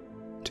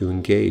to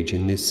engage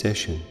in this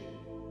session.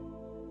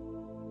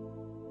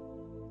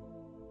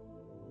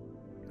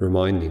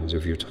 remindings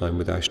of your time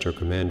with Ashtar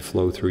Command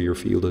flow through your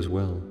field as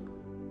well.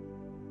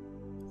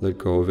 Let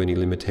go of any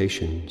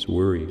limitations,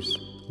 worries,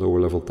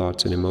 lower-level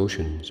thoughts and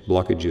emotions,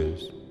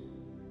 blockages.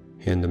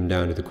 Hand them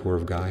down to the core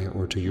of Gaia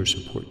or to your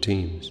support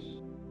teams.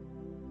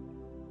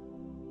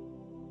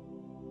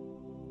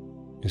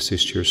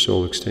 Assist your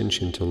soul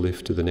extension to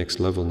lift to the next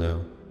level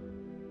now,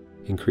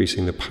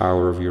 increasing the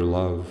power of your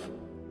love,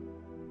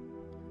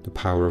 the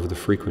power of the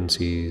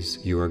frequencies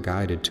you are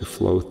guided to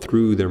flow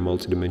through their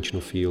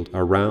multidimensional field,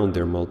 around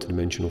their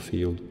multidimensional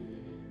field.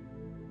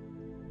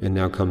 And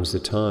now comes the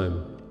time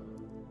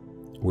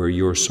where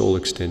your soul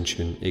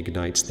extension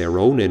ignites their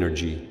own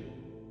energy,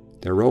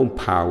 their own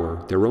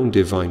power, their own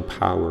divine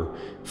power,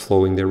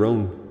 flowing their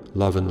own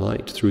love and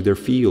light through their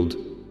field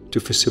to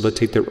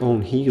facilitate their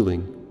own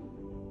healing.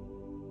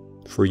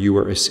 For you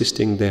are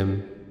assisting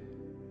them,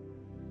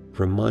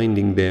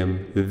 reminding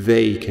them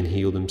they can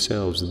heal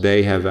themselves.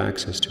 They have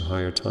access to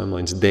higher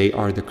timelines. They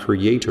are the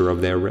creator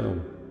of their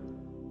realm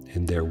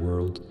and their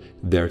world,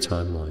 their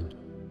timeline.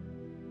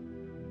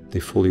 They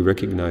fully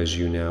recognize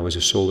you now as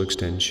a soul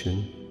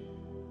extension,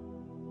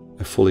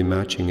 a fully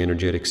matching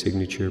energetic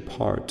signature,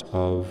 part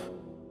of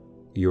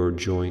your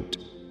joint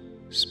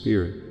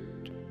spirit.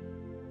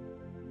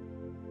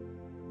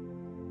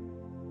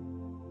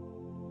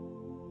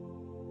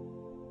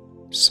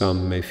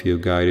 Some may feel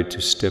guided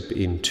to step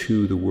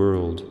into the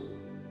world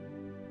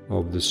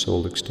of the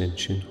soul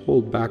extension.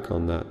 Hold back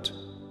on that,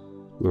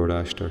 Lord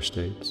Ashtar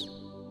states.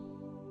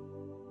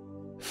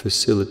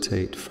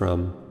 Facilitate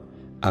from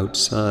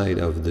outside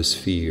of the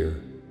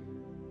sphere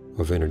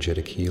of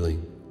energetic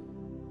healing.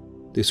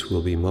 This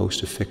will be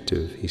most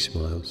effective, he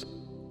smiles.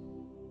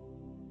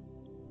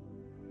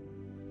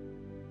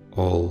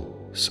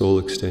 All soul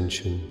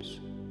extensions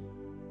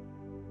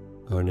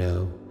are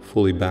now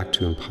fully back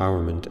to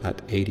empowerment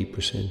at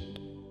 80%.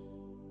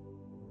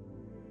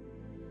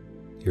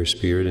 Your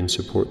spirit and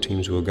support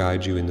teams will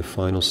guide you in the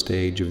final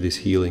stage of this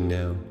healing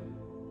now.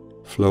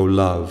 Flow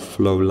love,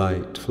 flow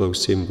light, flow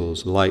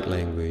symbols, light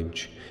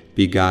language.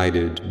 Be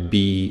guided,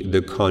 be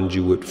the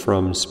conduit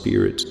from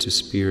spirit to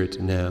spirit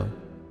now.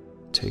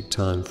 Take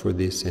time for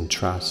this and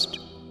trust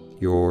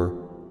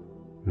your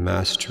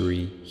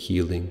mastery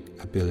healing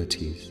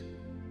abilities.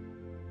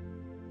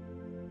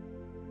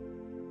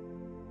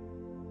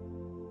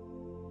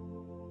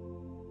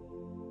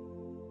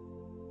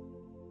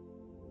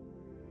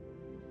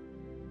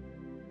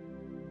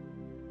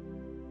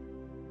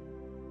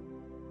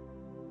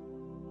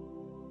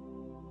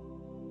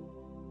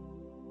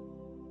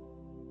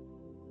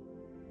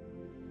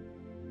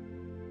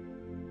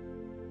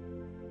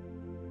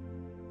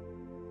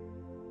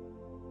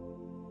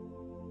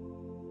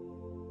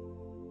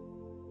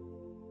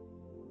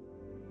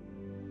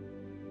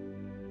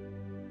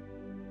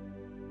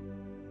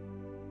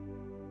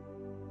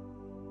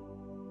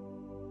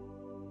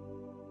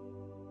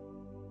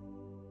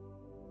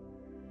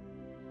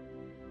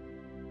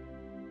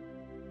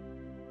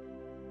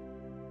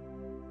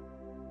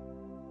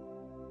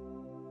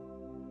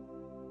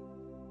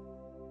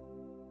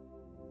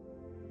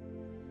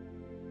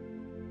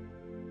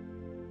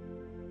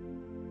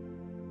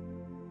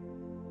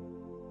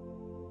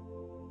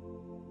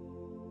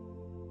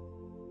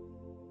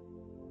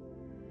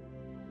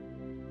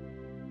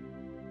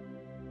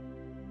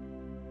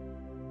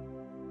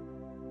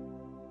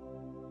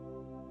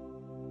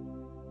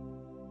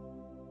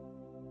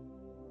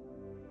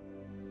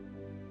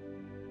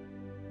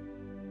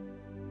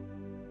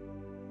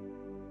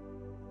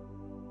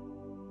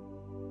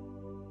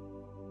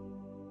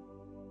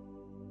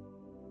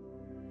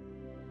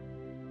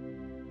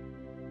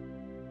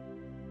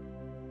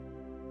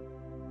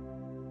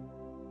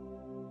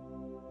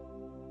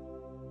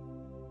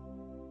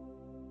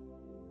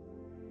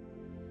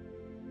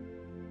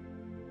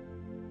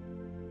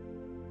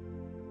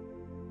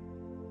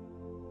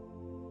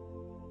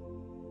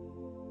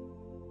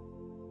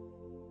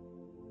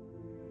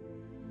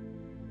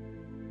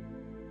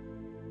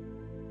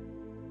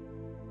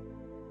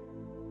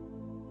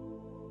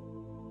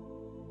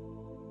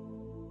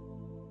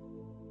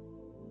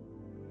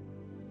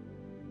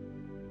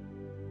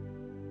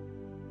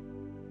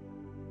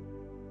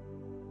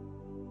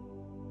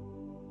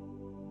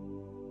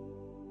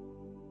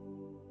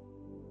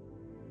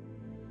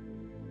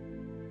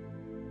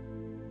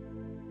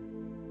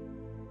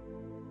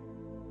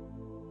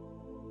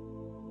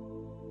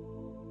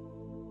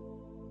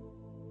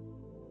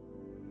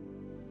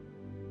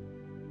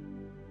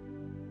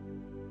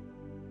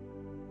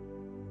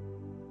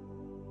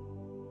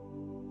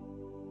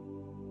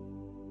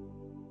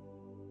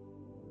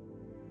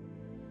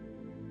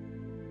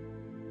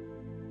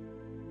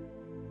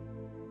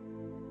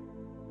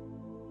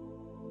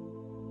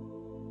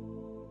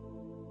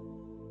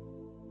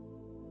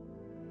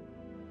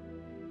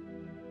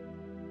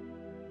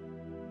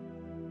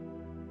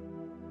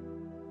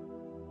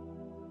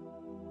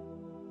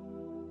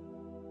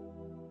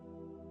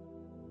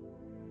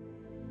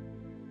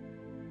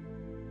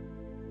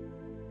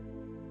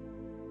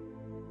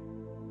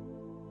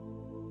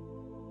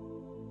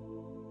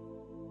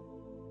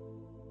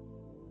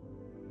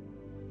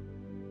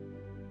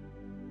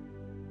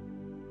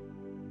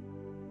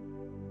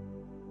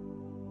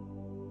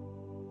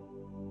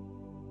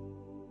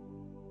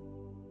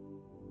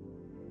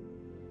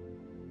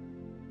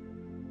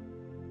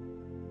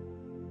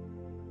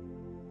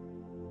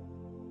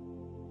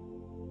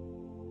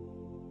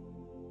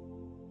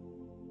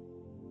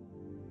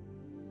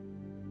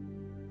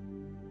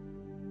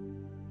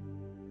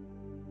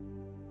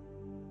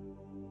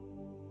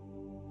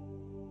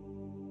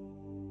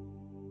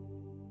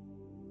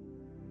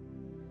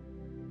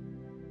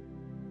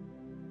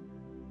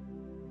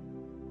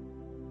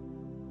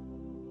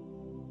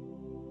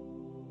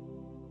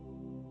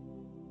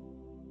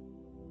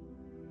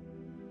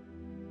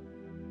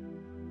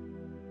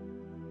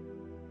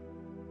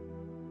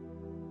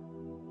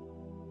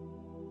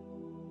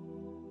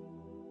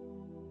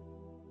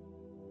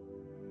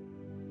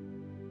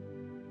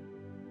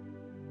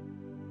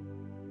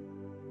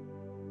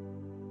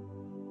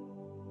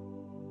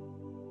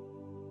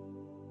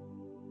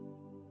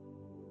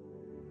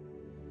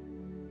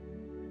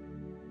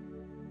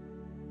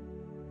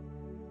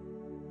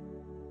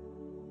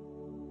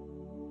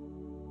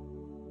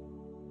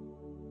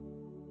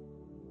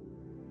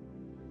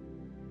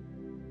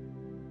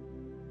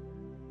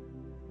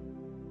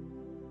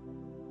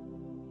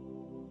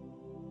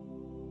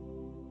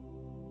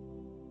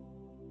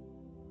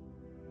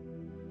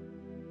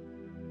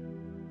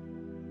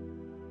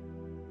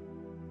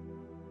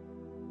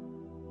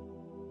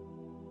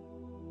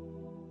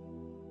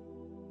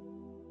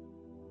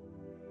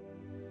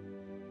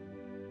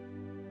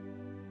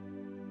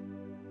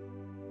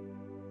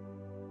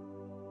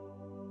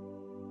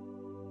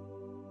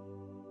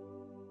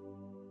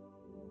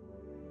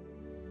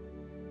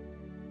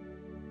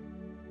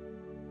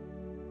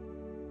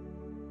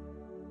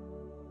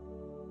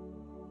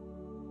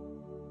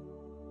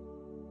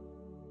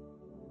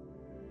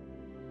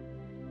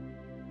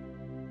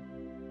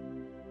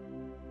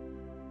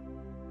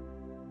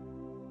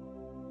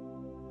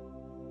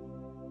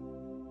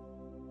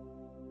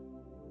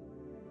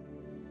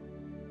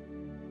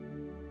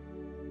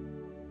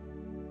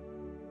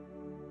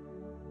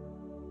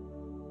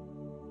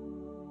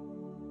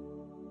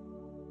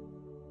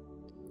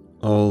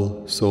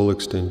 All soul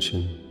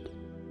extensions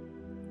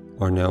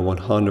are now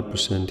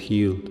 100%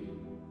 healed,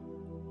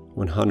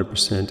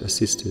 100%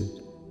 assisted.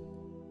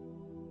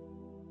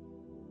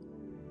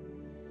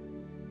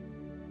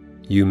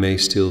 You may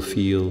still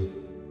feel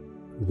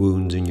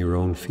wounds in your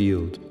own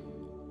field.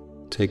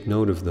 Take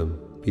note of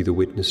them, be the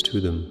witness to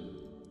them,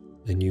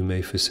 and you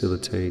may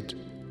facilitate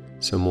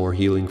some more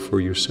healing for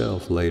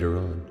yourself later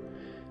on.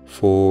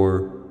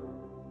 For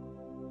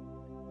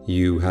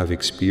you have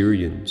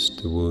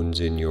experienced the wounds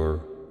in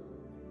your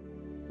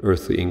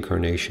earthly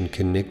incarnation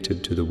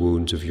connected to the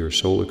wounds of your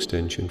soul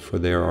extension, for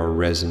there are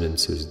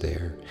resonances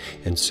there,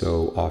 and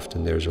so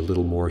often there's a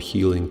little more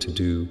healing to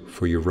do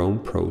for your own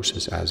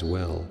process as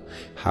well.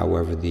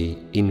 However, the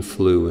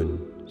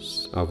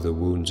influence of the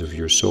wounds of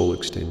your soul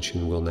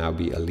extension will now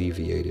be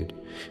alleviated,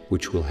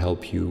 which will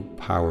help you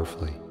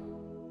powerfully.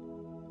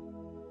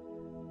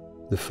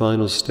 The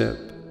final step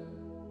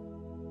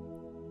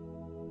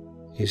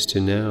is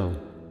to now,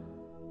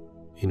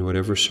 in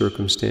whatever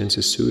circumstance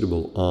is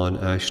suitable on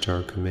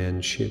Ashtar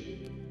Command ship,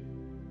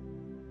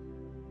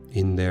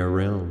 in their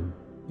realm,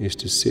 is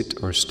to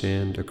sit or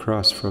stand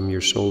across from your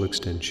soul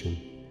extension.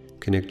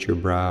 Connect your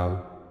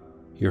brow,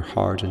 your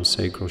heart and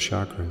sacral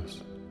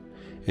chakras,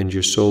 and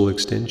your soul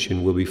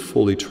extension will be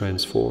fully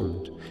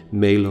transformed,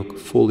 may look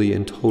fully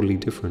and totally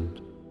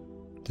different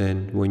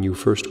than when you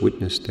first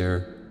witnessed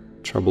their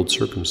troubled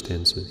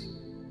circumstances.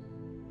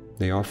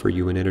 They offer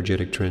you an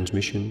energetic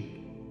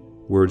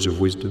transmission, words of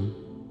wisdom,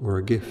 or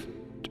a gift.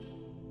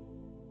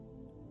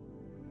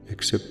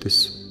 Accept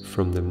this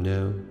from them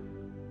now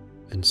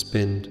and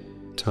spend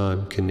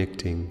time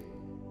connecting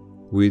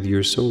with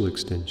your soul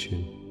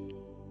extension,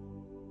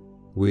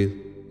 with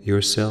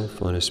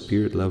yourself on a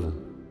spirit level.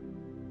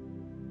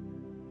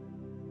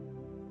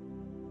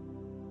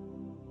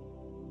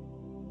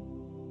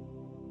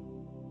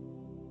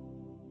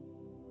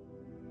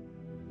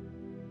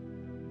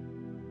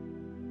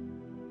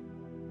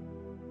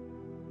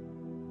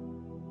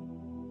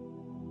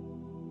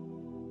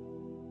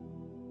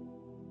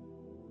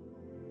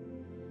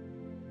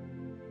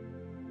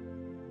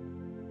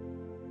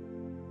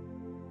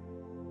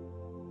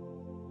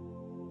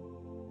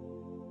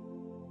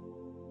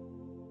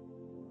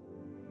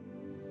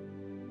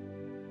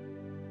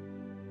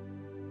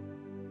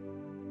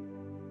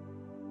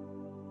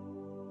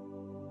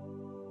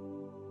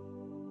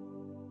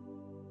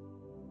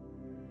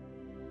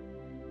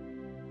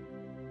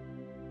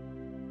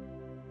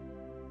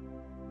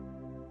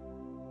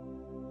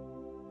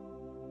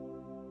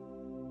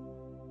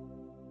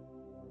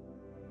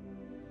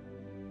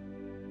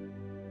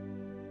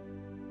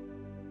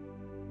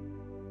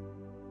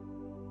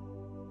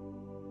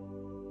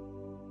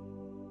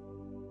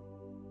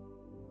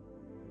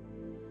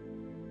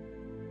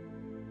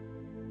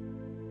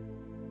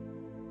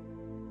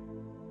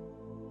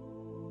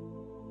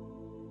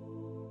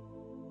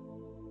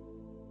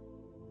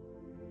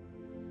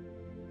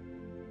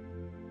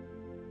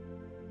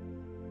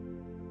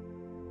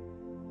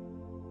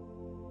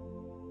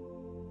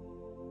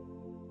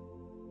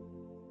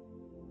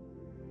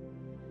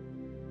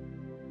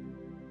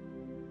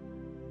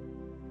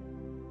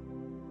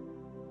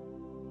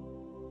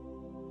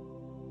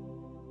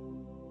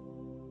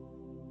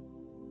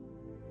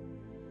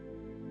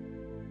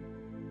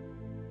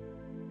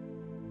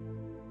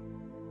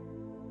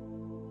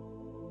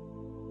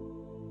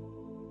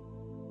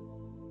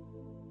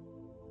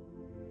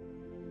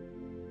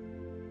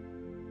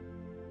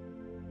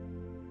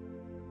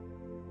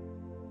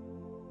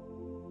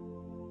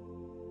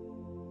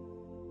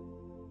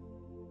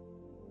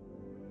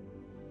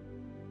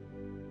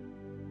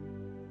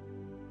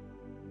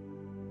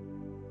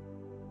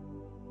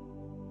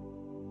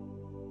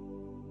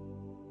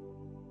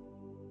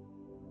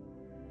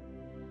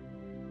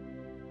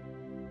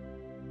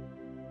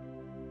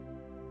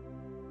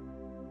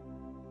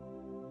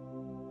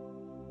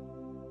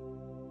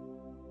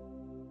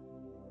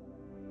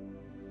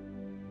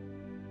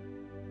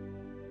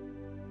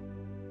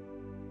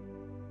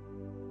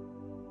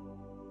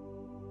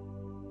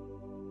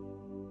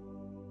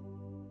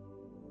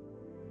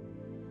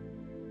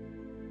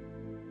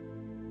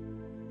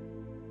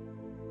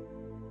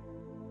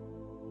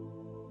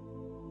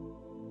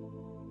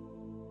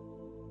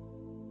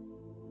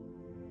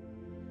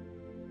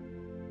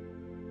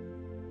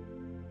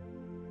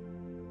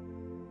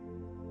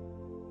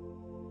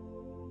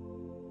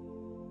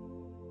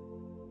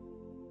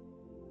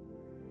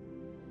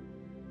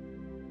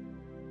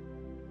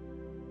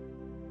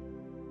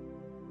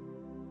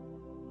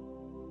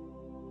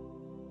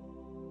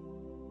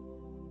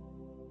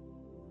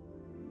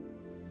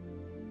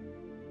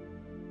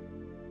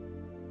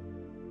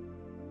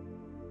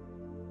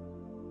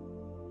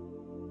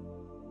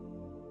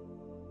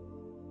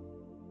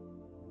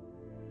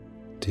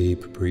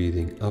 Deep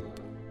breathing up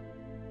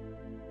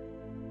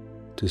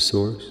to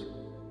Source,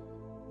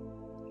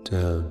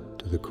 down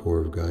to the core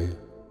of Gaia,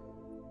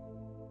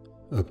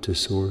 up to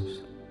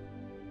Source,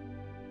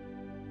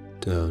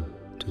 down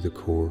to the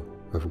core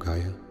of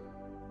Gaia,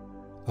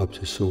 up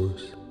to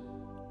Source,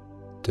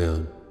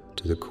 down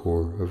to the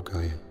core of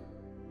Gaia.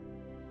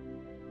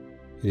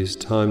 It is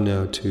time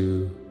now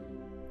to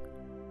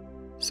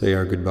say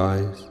our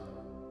goodbyes,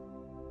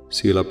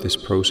 seal up this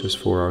process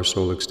for our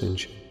soul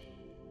extension.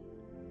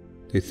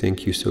 They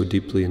thank you so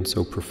deeply and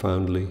so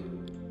profoundly,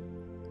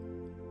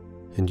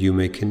 and you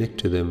may connect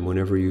to them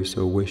whenever you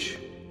so wish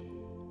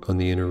on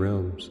the inner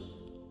realms.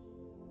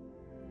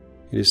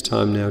 It is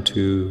time now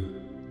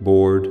to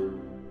board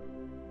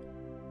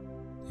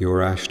your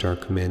Ashtar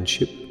Command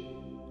ship.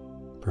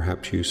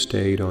 Perhaps you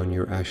stayed on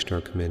your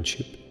Ashtar Command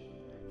ship.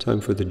 Time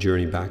for the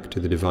journey back to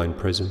the Divine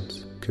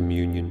Presence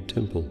Communion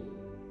Temple.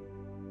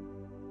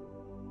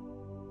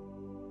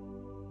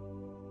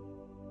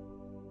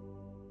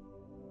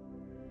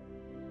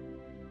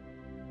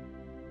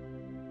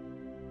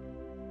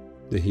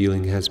 The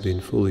healing has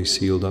been fully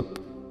sealed up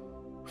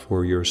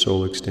for your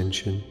soul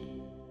extension,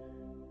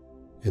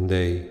 and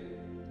they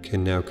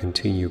can now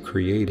continue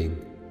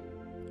creating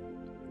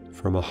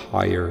from a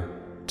higher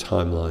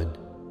timeline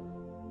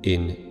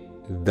in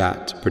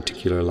that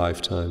particular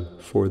lifetime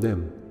for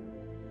them.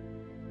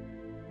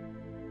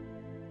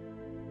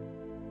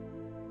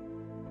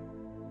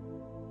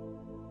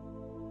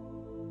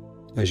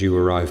 As you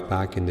arrive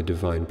back in the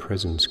Divine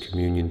Presence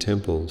Communion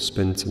Temple,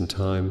 spend some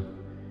time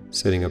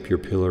setting up your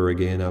pillar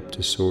again up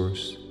to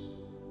Source,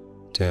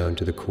 down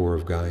to the core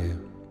of Gaia.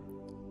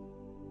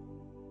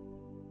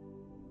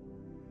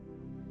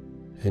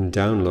 And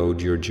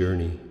download your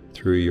journey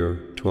through your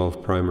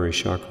 12 primary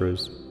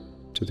chakras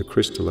to the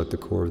crystal at the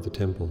core of the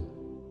temple,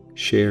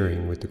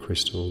 sharing with the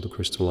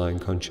crystalline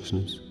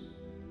consciousness,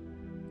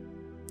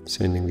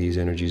 sending these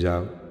energies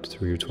out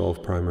through your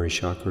 12 primary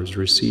chakras,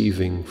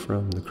 receiving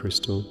from the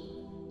crystal,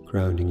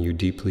 grounding you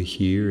deeply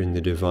here in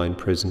the Divine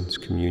Presence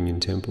Communion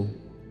Temple.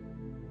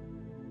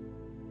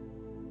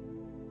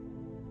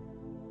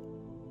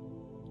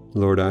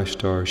 Lord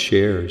Ashtar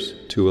shares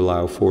to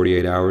allow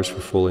 48 hours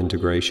for full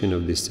integration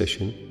of this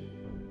session.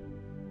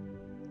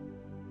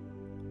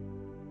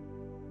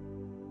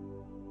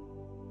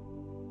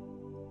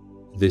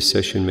 This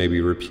session may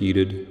be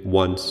repeated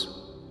once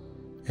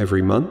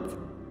every month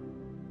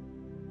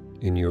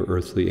in your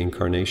earthly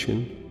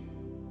incarnation,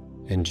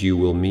 and you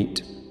will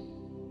meet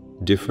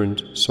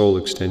different soul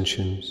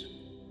extensions,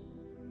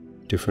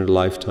 different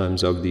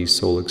lifetimes of these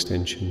soul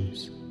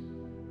extensions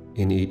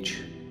in each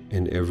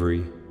and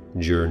every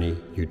journey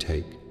you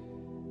take.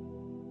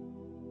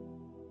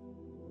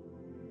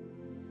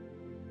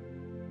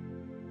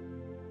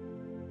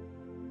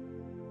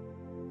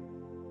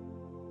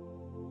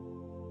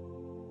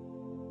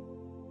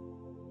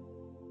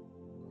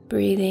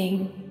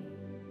 Breathing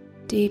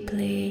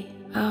deeply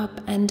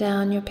up and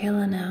down your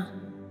pillar now.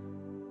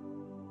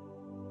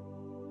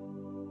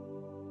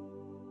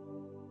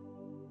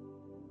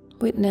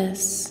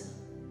 Witness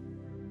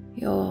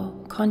your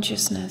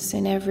consciousness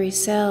in every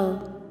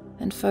cell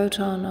and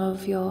photon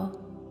of your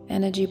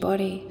energy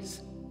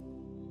bodies.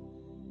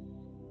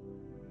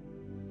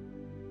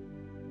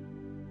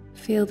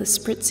 Feel the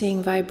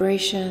spritzing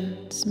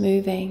vibrations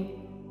moving,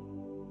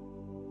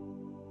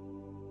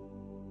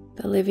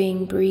 the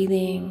living,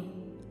 breathing,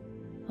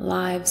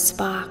 live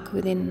spark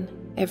within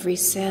every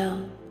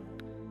cell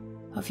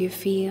of your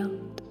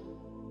field.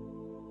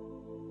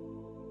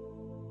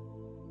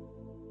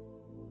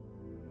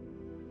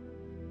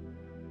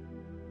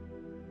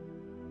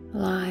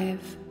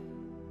 Live,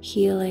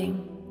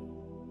 healing,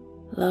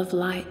 love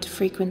light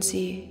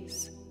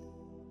frequencies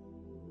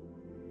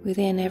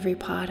within every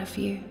part of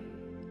you.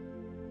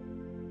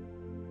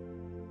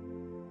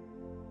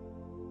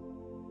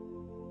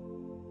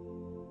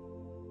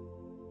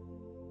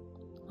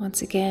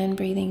 Once again,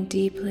 breathing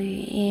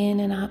deeply in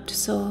and up to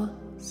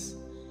Source,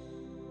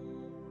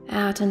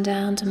 out and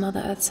down to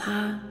Mother Earth's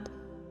heart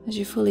as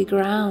you fully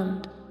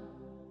ground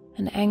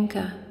and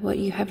anchor what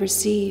you have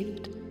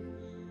received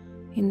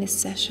in this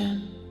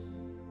session.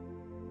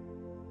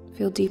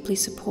 Feel deeply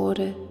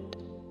supported.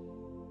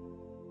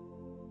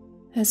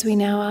 As we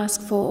now ask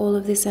for all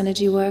of this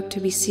energy work to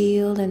be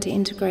sealed and to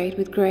integrate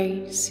with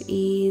grace,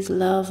 ease,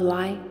 love,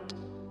 light,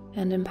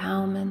 and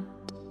empowerment,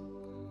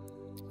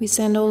 we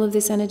send all of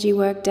this energy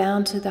work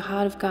down to the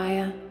heart of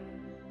Gaia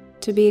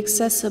to be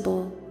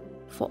accessible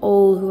for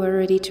all who are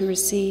ready to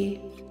receive.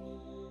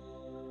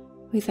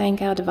 We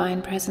thank our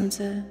divine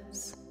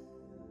presences,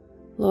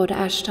 Lord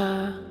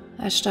Ashtar,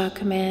 Ashtar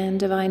Command,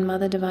 Divine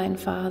Mother, Divine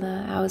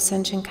Father, our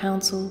Ascension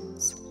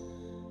Councils,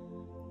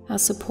 our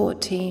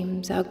support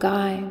teams, our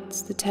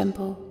guides, the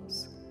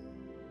temples,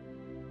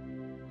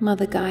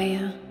 Mother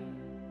Gaia,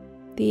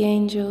 the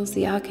angels,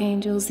 the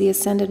archangels, the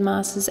Ascended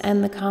Masters,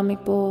 and the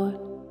Karmic Board.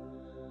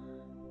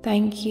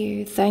 Thank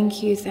you,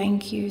 thank you,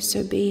 thank you,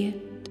 so be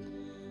it.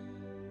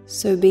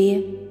 So be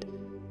it,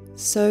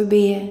 so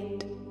be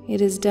it,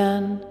 it is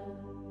done.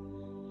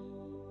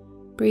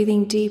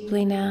 Breathing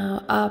deeply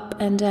now, up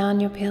and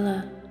down your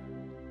pillar.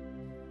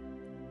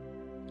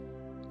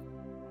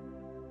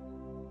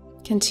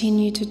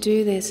 Continue to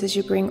do this as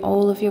you bring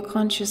all of your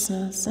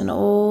consciousness and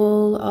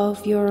all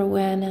of your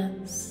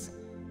awareness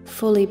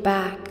fully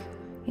back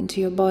into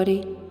your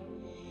body,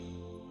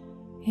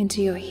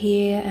 into your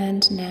here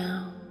and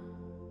now.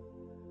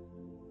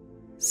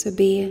 So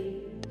be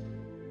it,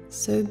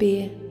 So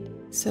be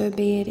it, so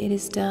be it, it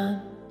is done.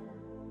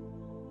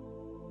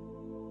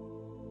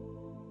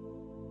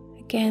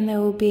 Again,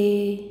 there will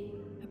be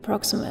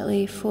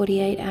approximately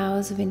 48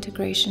 hours of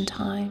integration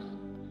time.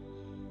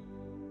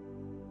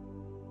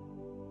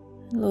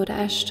 Lord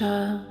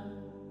Ashtar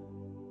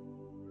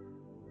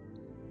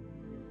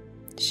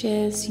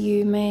shares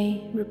you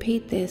may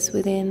repeat this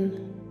within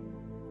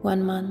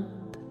 1 month,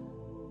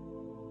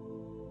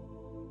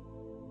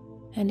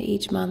 and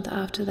each month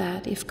after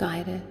that if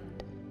guided.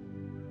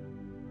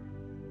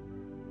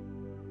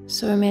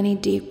 So many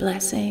deep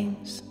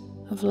blessings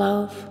of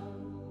love,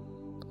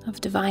 of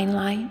divine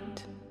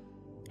light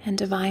and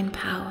divine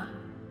power.